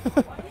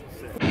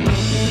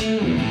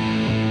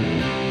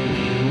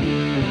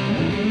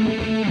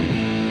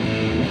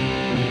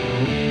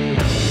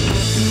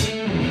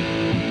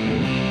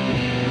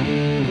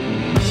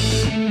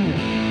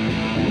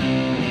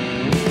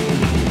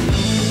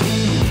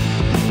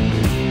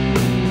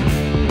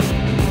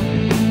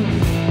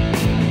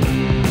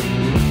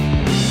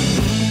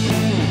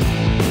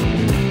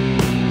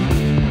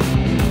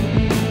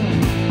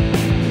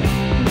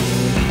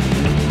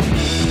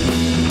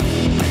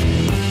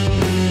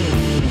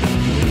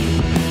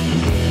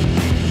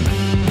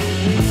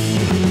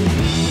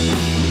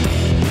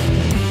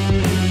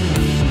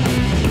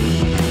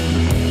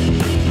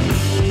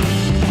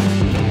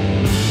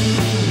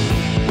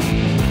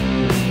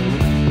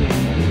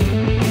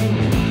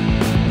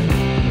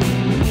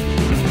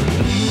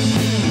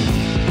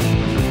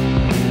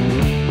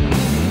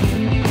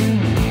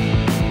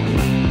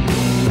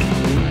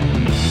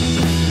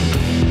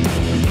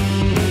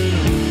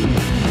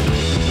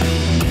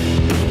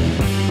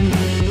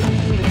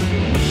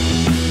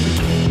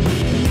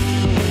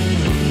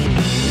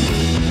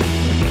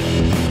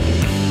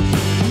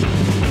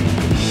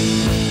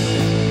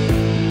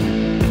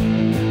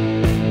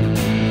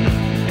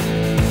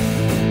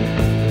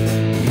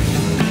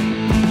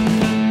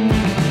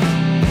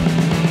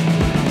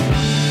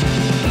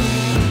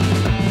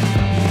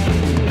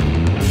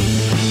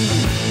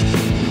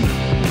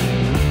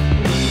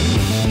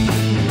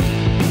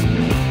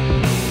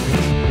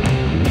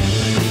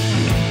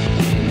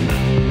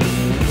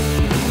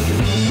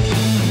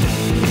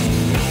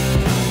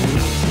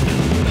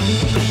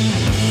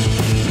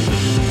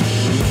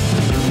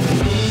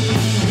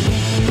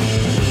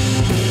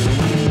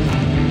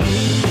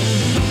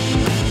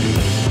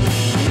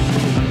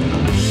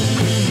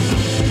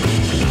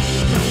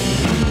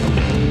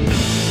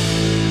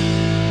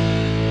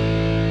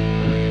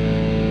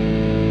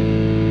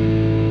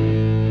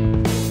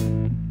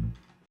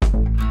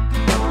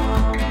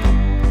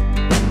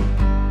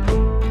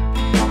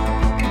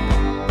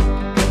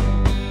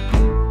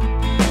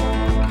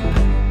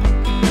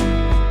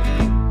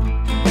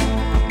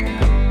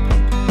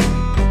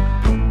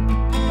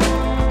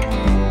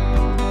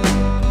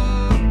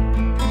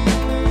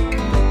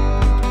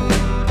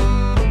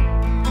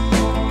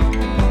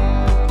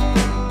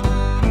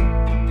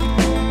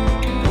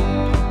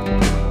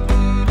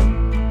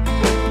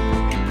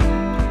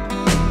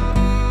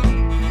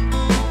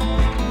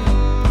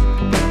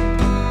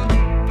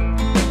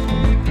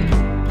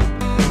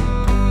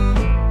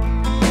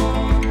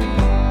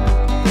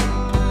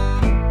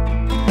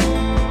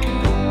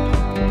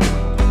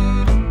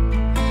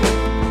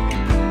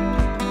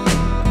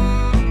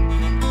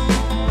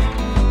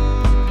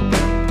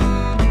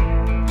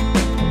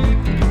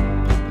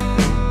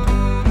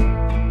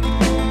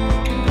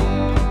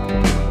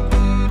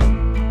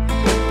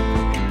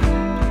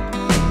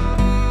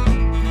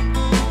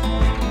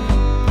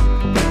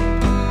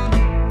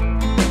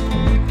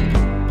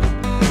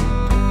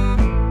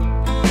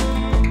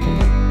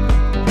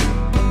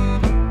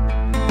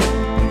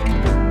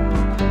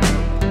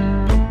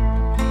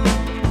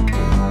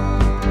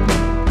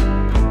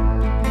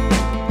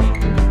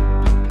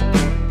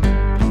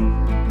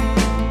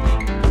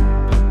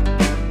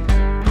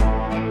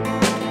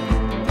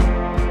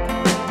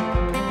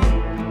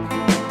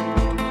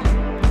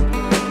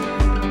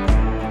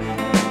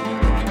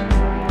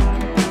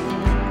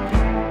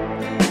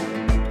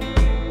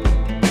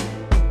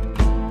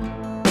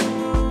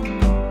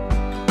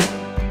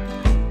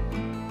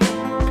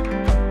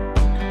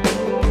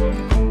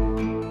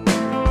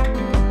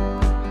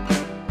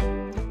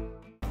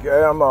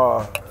 Okay, I'm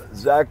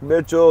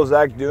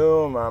Zac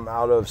Doom. I'm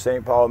out of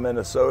St. Paul,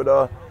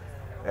 Minnesota,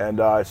 and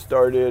I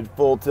started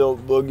Full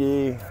Tilt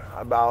Boogie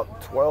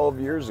about 12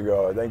 years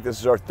ago. I think this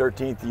is our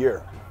 13th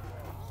year.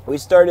 We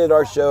started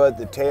our show at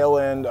the tail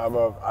end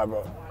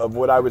of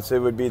what I would say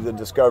would be the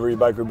Discovery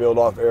Biker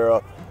Build-Off era,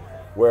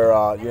 where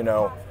you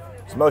know,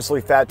 it's mostly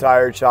fat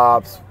tire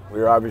chops, We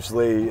were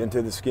obviously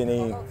into the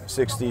skinny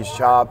 60s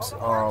chops.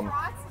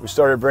 We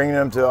started bringing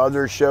them to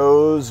other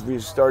shows. We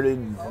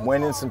started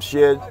winning some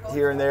shit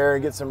here and there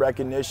and get some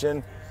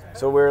recognition.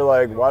 So we were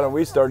like, why don't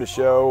we start a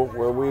show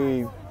where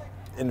we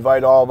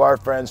invite all of our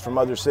friends from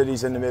other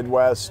cities in the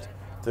Midwest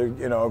to,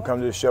 you know,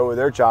 come to the show with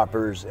their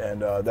choppers,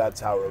 and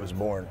that's how it was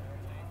born.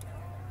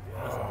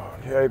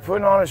 Yeah,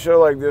 putting on a show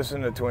like this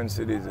in the Twin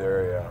Cities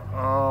area,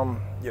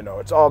 you know,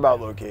 it's all about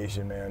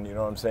location, man, you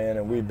know what I'm saying?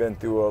 And we've been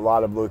through a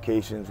lot of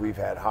locations. We've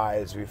had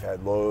highs, we've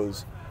had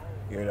lows,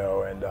 you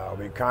know, and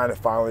we kind of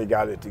finally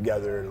got it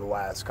together the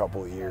last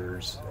couple of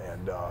years,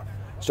 and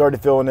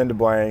started filling in the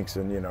blanks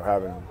and, you know,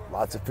 having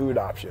lots of food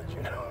options,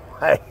 you know.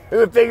 Like,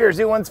 who figures,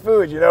 who wants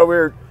food? You know, we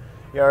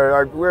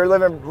were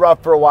living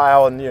rough for a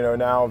while, and, you know,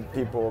 now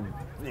people,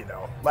 you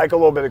know, like a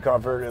little bit of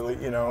comfort,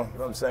 you know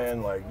what I'm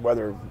saying? Like,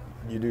 whether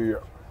you do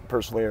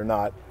personally or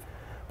not.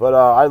 But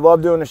I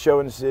love doing the show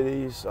in the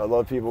cities. I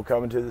love people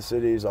coming to the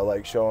cities. I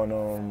like showing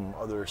them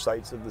other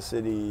sites of the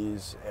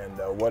cities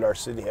and what our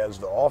city has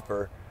to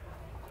offer.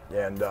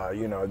 And,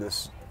 you know,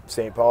 this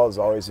St. Paul has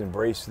always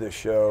embraced this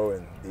show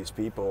and these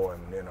people,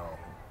 and, you know,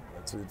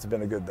 it's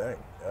been a good thing,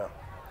 yeah.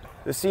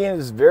 The scene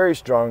is very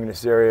strong in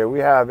this area. We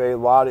have a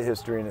lot of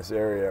history in this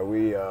area.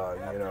 We, you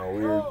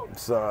know,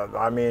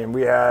 I mean,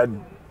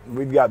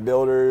 we've got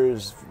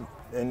builders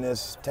in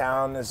this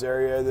town, this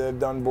area, that have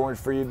done born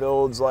free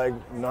builds like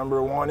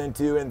number 1 and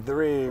 2 and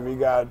 3. We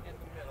got,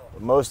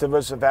 most of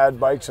us have had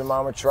Bikes and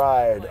Mama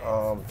Tried,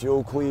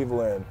 Fuel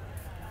Cleveland.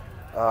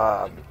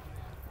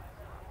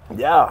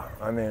 Yeah,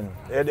 I mean,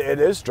 it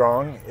is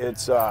strong.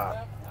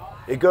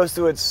 It goes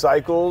through its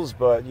cycles,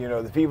 but, you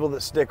know, the people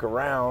that stick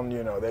around,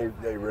 you know,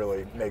 they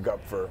really make up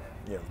for,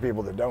 you know,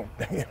 people that don't,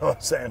 you know what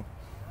I'm saying?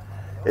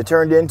 It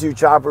turned into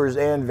choppers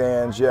and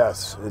vans,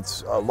 yes.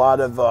 It's a lot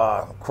of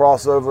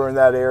crossover in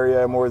that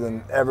area, more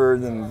than ever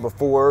than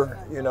before,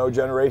 you know,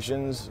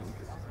 generations,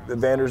 the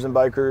vanders and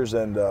bikers,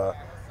 and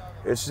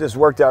it's just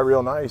worked out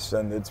real nice,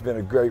 and it's been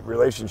a great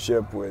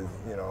relationship with,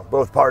 you know,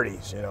 both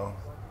parties, you know.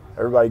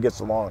 Everybody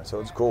gets along,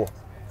 so it's cool.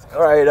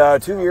 All right,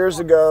 2 years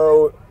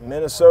ago,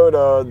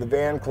 Minnesota, the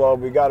van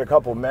club, we got a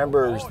couple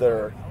members that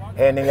are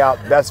handing out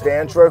Best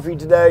Van Trophy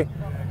today.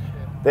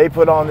 They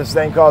put on this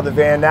thing called the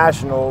Van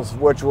Nationals,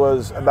 which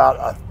was about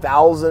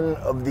 1,000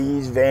 of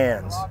these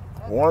vans.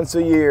 Once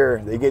a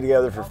year, they get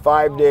together for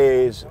 5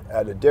 days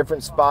at a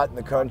different spot in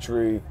the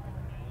country.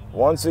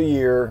 Once a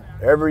year,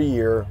 every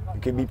year.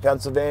 It could be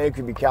Pennsylvania, it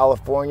could be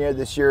California.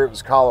 This year it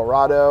was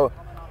Colorado.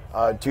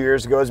 2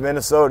 years ago it was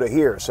Minnesota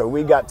here. So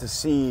we got to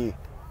see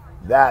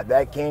that.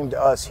 That came to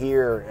us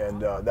here,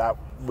 and that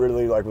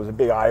really was a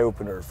big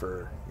eye-opener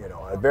for, you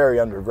know, a very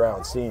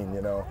underground scene,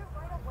 you know.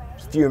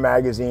 Just a few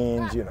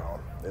magazines, you know.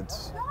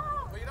 It's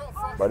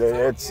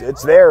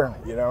there,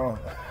 you know.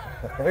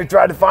 We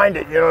tried to find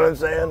it, you know what I'm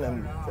saying?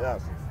 And yeah.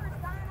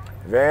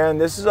 Van,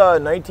 this is a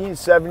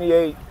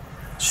 1978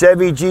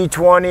 Chevy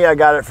G20. I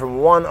got it from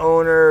one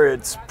owner.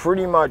 It's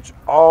pretty much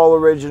all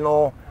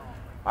original.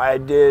 I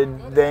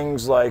did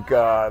things like,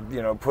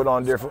 you know, put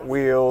on different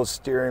wheels,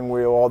 steering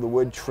wheel, all the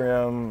wood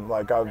trim.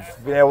 Like,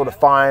 I've been able to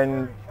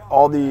find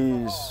all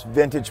these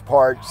vintage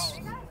parts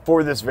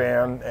for this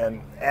van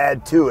and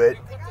add to it.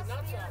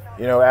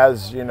 You know,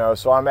 as you know,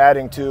 so I'm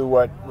adding to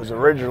what was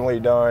originally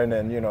done,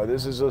 and, you know,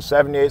 this is a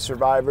 78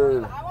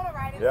 Survivor.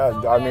 Yeah,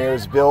 I mean, it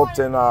was built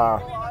in,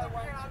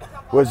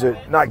 was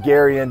it not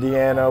Gary,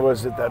 Indiana?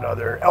 Was it that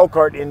other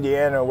Elkhart,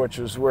 Indiana, which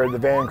was where the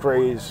van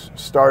craze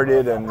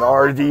started, and the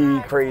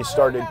RV craze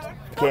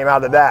came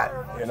out of that,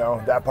 you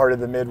know, that part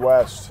of the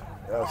Midwest.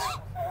 Yes.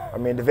 I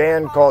mean, the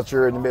van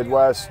culture in the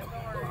Midwest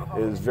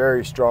is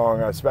very strong,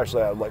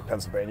 especially out of like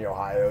Pennsylvania,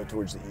 Ohio,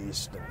 towards the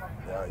east. And,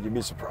 yeah, you'd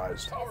be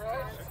surprised.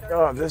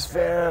 Oh, this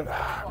van,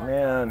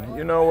 man,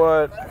 you know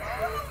what?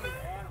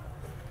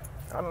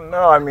 I don't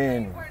know, I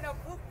mean,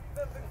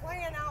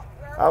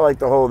 I like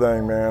the whole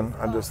thing, man.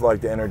 I just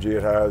like the energy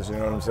it has, you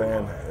know what I'm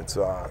saying?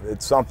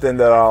 It's something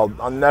that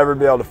I'll never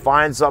be able to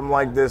find something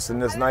like this in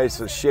this nice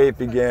a shape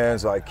again,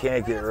 so I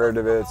can't get rid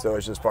of it, so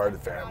it's just part of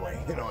the family,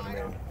 you know what I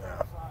mean?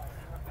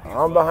 Yeah.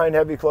 I'm behind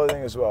heavy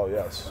clothing as well,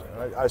 yes.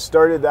 I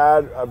started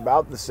that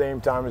about the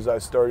same time as I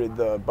started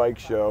the bike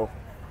show,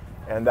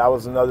 and that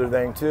was another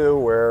thing too,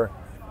 where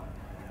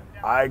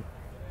I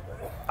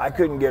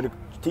couldn't get a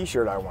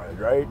t-shirt I wanted,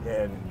 right?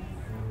 And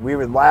we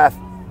would laugh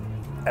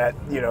at,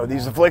 you know,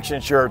 these Affliction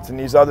shirts and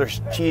these other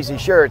cheesy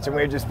shirts, and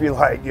we'd just be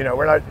like, you know,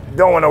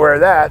 don't want to wear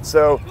that.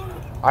 So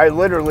I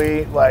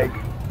literally, like,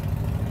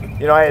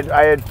 you know,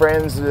 I had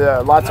friends,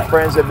 lots of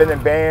friends that have been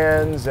in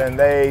bands, and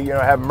they, you know,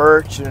 have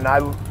merch, and I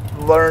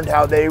learned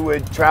how they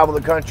would travel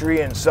the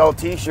country and sell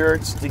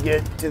t-shirts to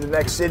get to the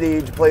next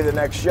city to play the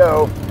next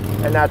show.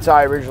 And that's how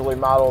I originally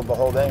modeled the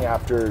whole thing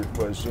after,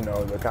 was, you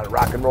know, the kind of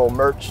rock and roll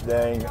merch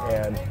thing.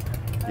 And,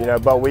 you know,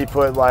 but we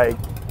put, like,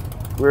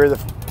 we're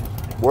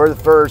the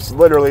first,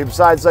 literally,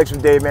 besides Sex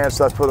with Dave Man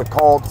stuff, put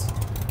Occult,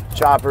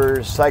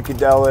 Choppers,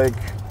 Psychedelic,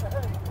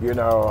 you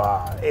know,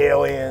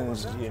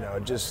 Aliens, you know,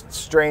 just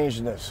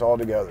strangeness all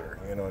together,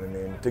 you know what I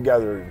mean?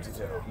 Together, you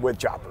know, with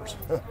Choppers,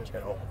 you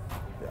know,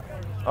 yeah.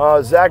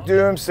 Zac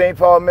Doom, St.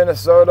 Paul,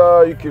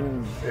 Minnesota. You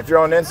can, if you're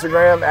on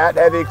Instagram, at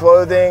Heavy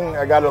Clothing.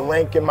 I got a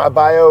link in my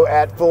bio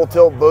at Full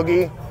Tilt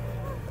Boogie.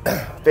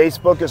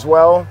 Facebook as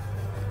well.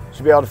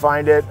 Should be able to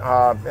find it.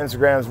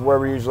 Instagram's where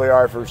we usually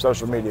are for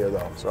social media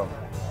though. So,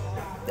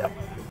 yeah.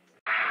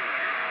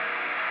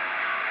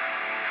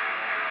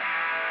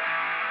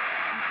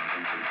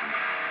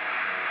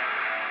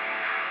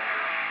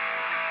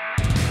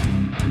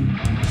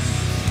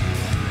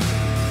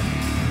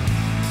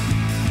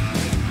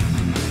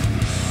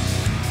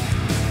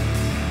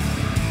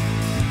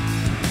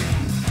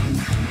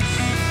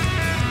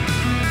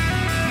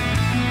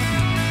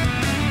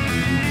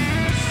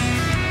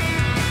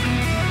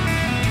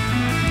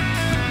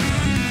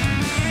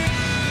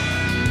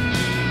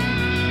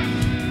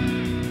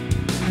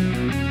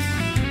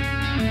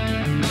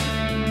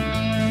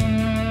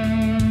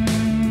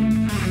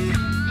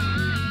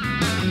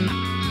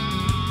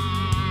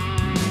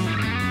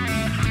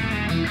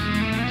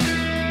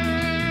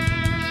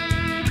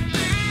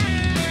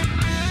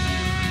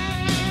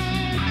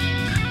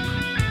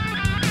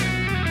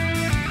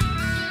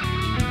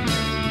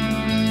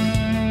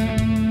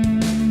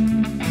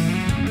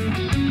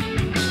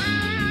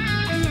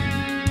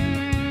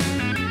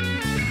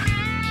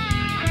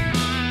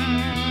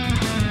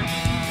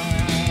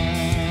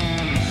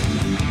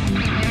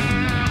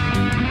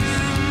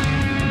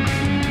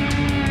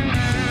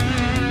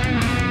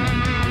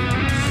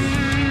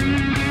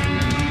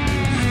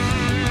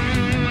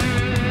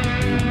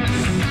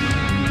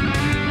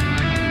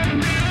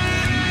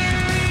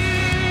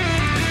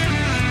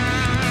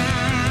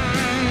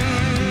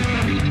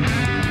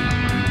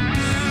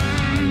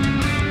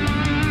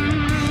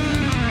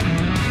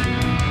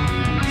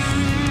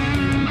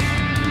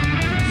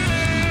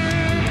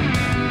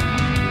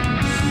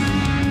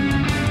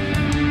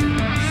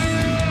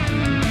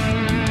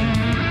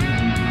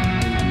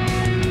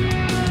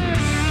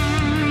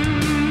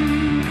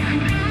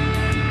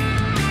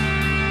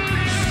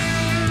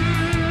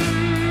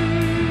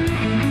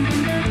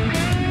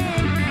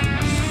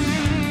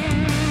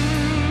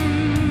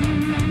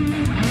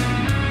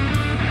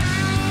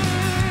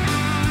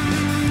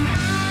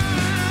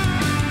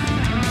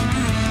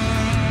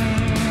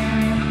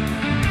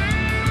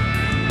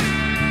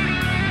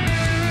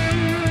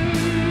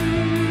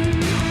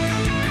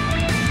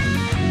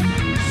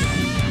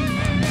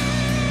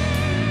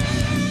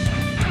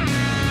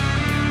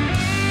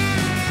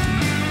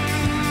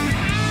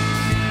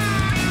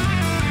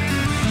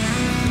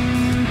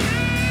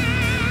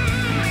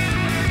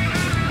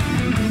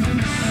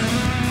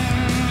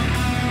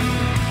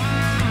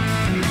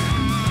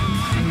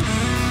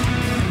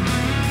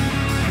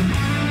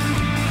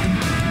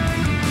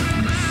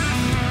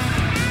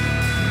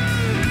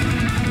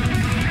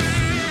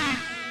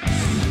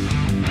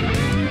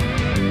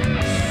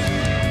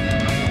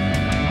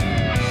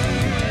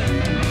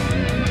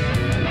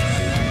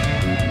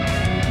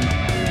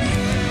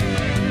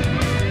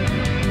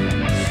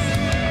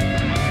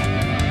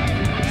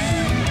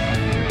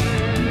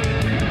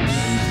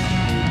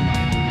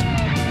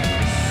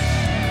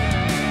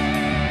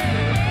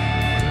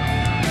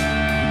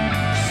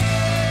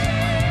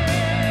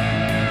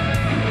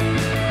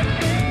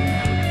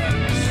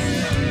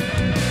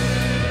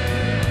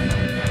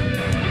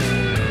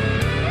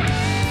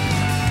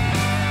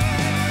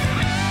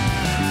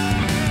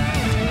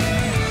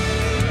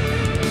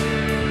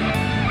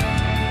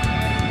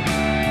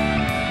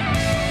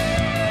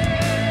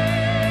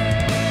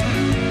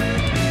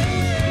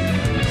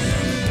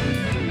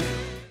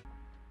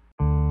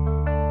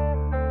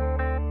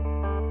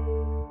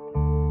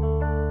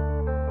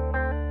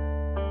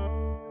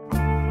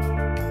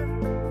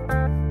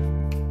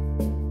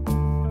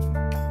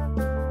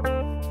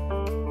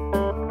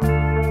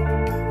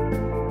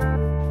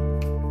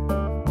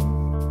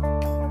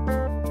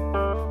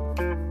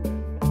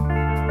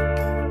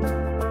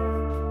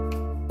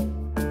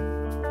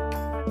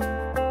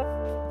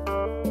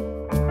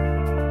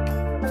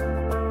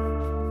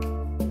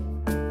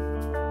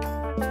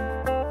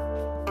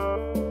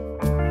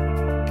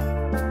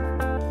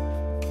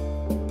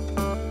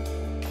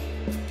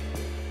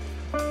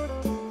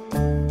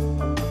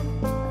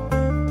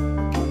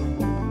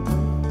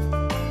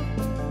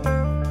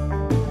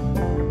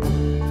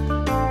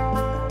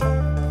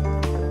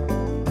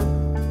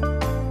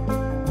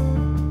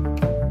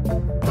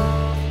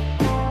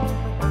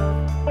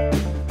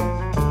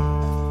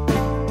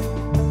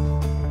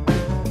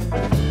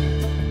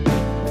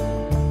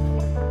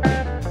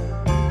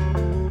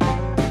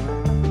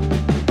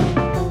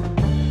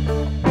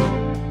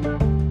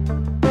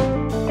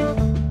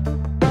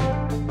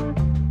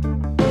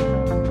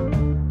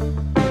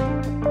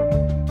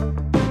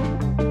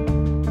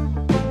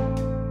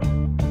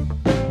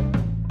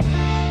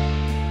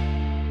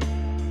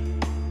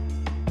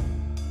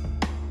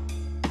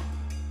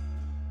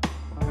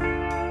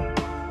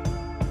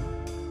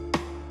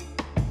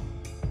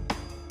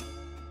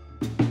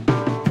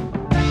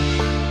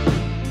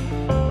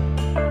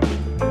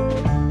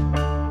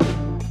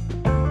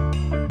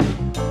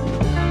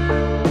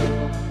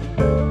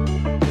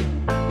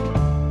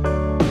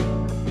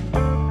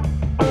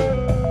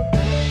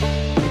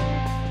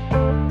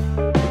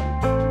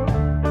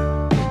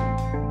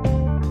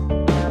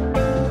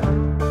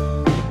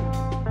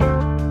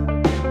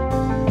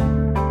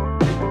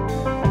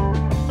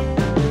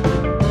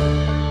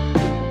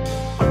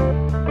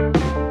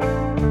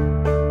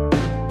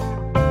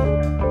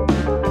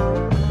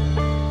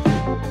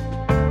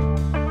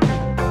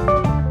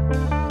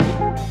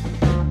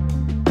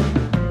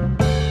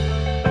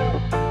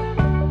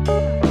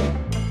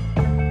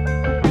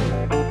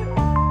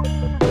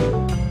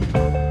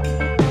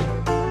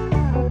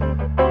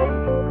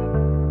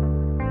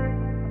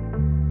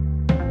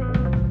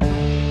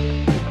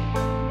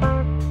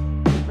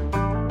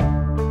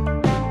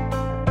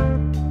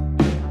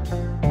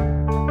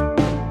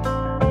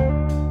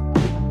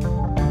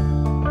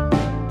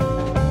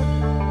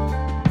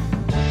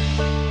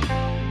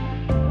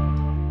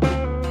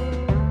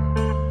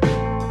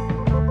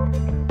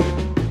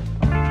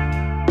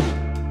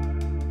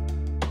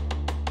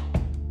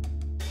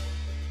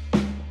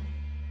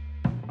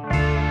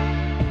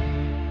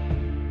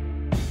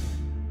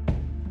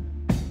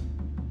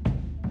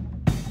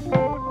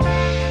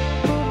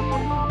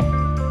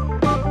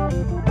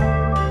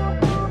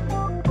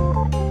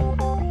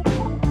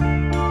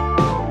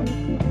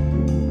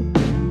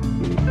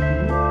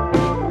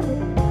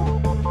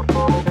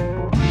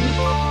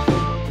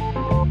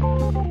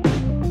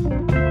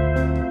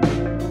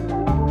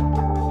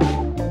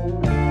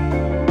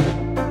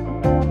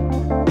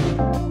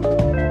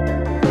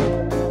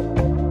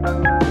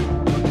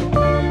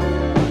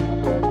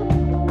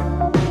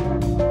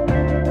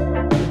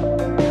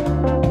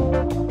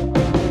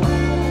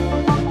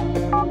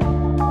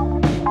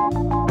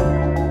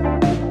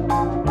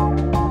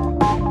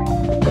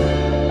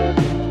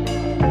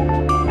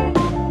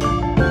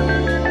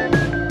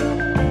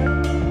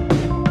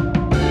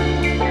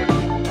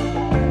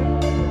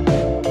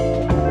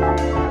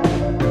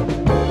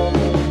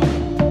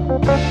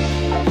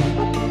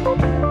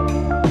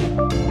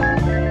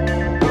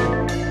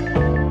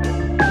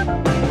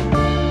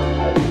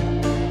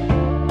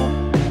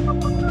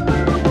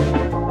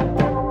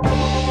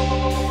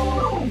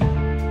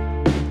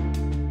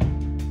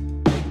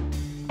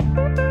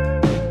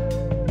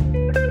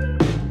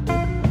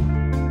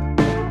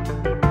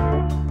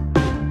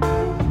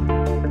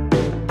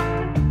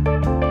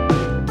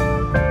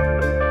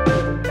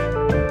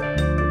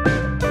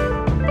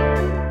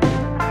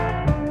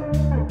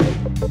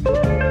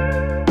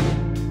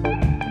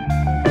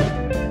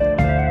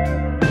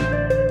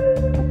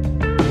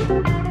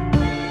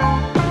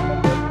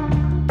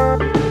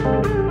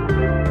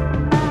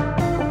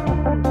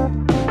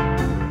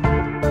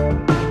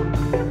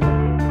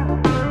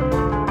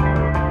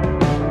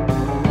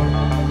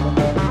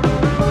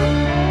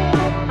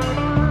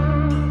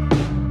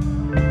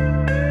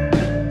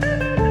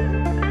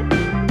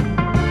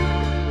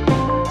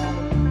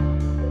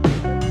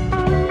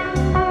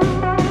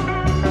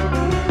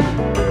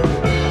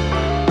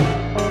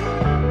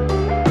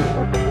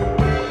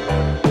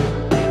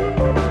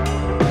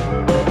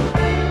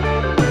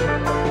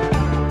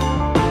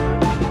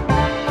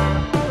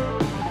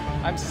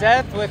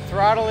 with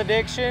Throttle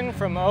Addiction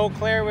from Eau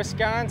Claire,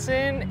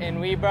 Wisconsin, and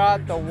we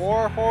brought the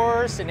War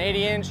Horse, an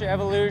 80-inch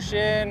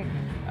Evolution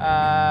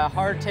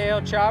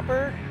hardtail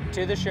chopper,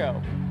 to the show.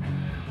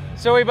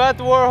 So we bought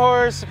the War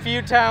Horse a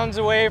few towns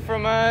away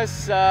from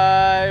us.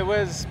 It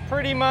was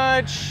pretty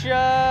much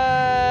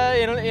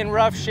in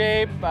rough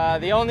shape.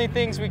 The only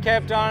things we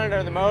kept on it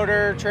are the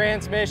motor,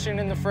 transmission,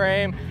 and the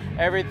frame.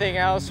 Everything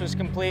else was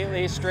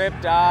completely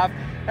stripped off.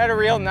 Had a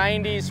real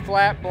 90s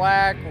flat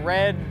black,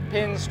 red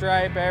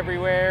pinstripe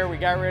everywhere. We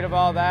got rid of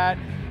all that.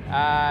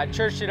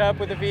 Churched it up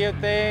with a few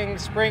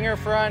things, Springer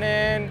front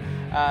end,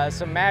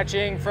 some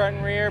matching front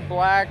and rear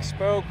black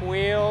spoke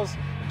wheels,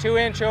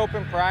 2-inch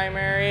open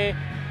primary.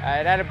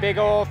 It had a big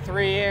old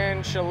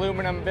 3-inch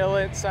aluminum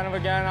billet son of a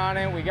gun on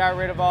it. We got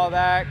rid of all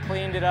that,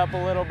 cleaned it up a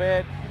little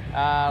bit,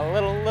 a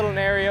little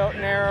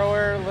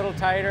narrower, a little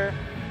tighter.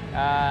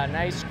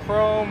 Nice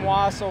chrome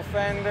Wassel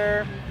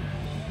fender.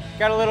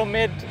 Got a little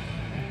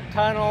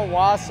mid-tunnel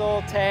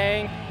Wassel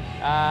tank.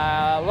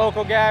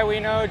 Local guy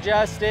we know,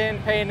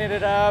 Justin, painted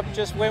it up.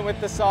 Just went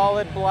with the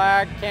solid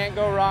black. Can't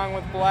go wrong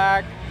with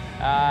black.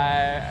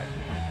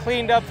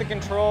 Cleaned up the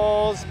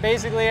controls.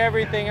 Basically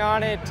everything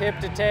on it, tip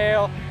to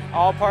tail.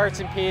 All parts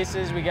and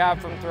pieces we got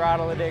from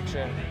Throttle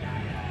Addiction.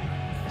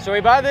 So we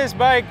bought this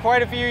bike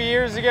quite a few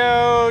years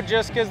ago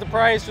just because the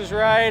price was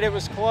right, it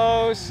was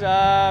close.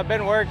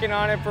 Been working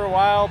on it for a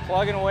while,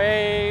 plugging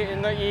away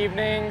in the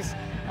evenings,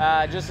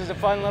 just as a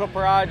fun little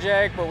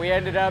project, but we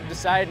ended up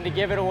deciding to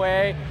give it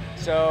away.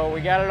 So we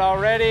got it all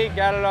ready,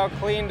 got it all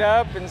cleaned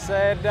up, and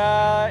said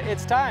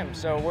it's time,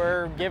 so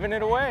we're giving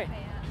it away.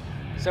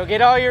 So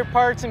get all your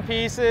parts and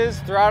pieces,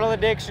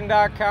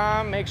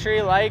 throttleaddiction.com. Make sure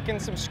you like and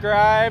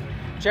subscribe.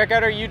 Check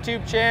out our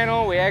YouTube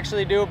channel. We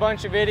actually do a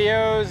bunch of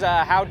videos,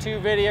 how-to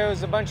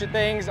videos, a bunch of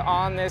things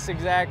on this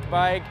exact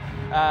bike.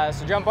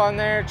 So jump on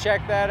there,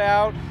 check that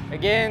out.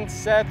 Again,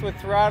 Seth with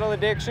Throttle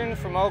Addiction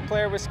from Eau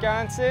Claire,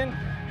 Wisconsin.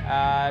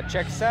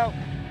 Check us out.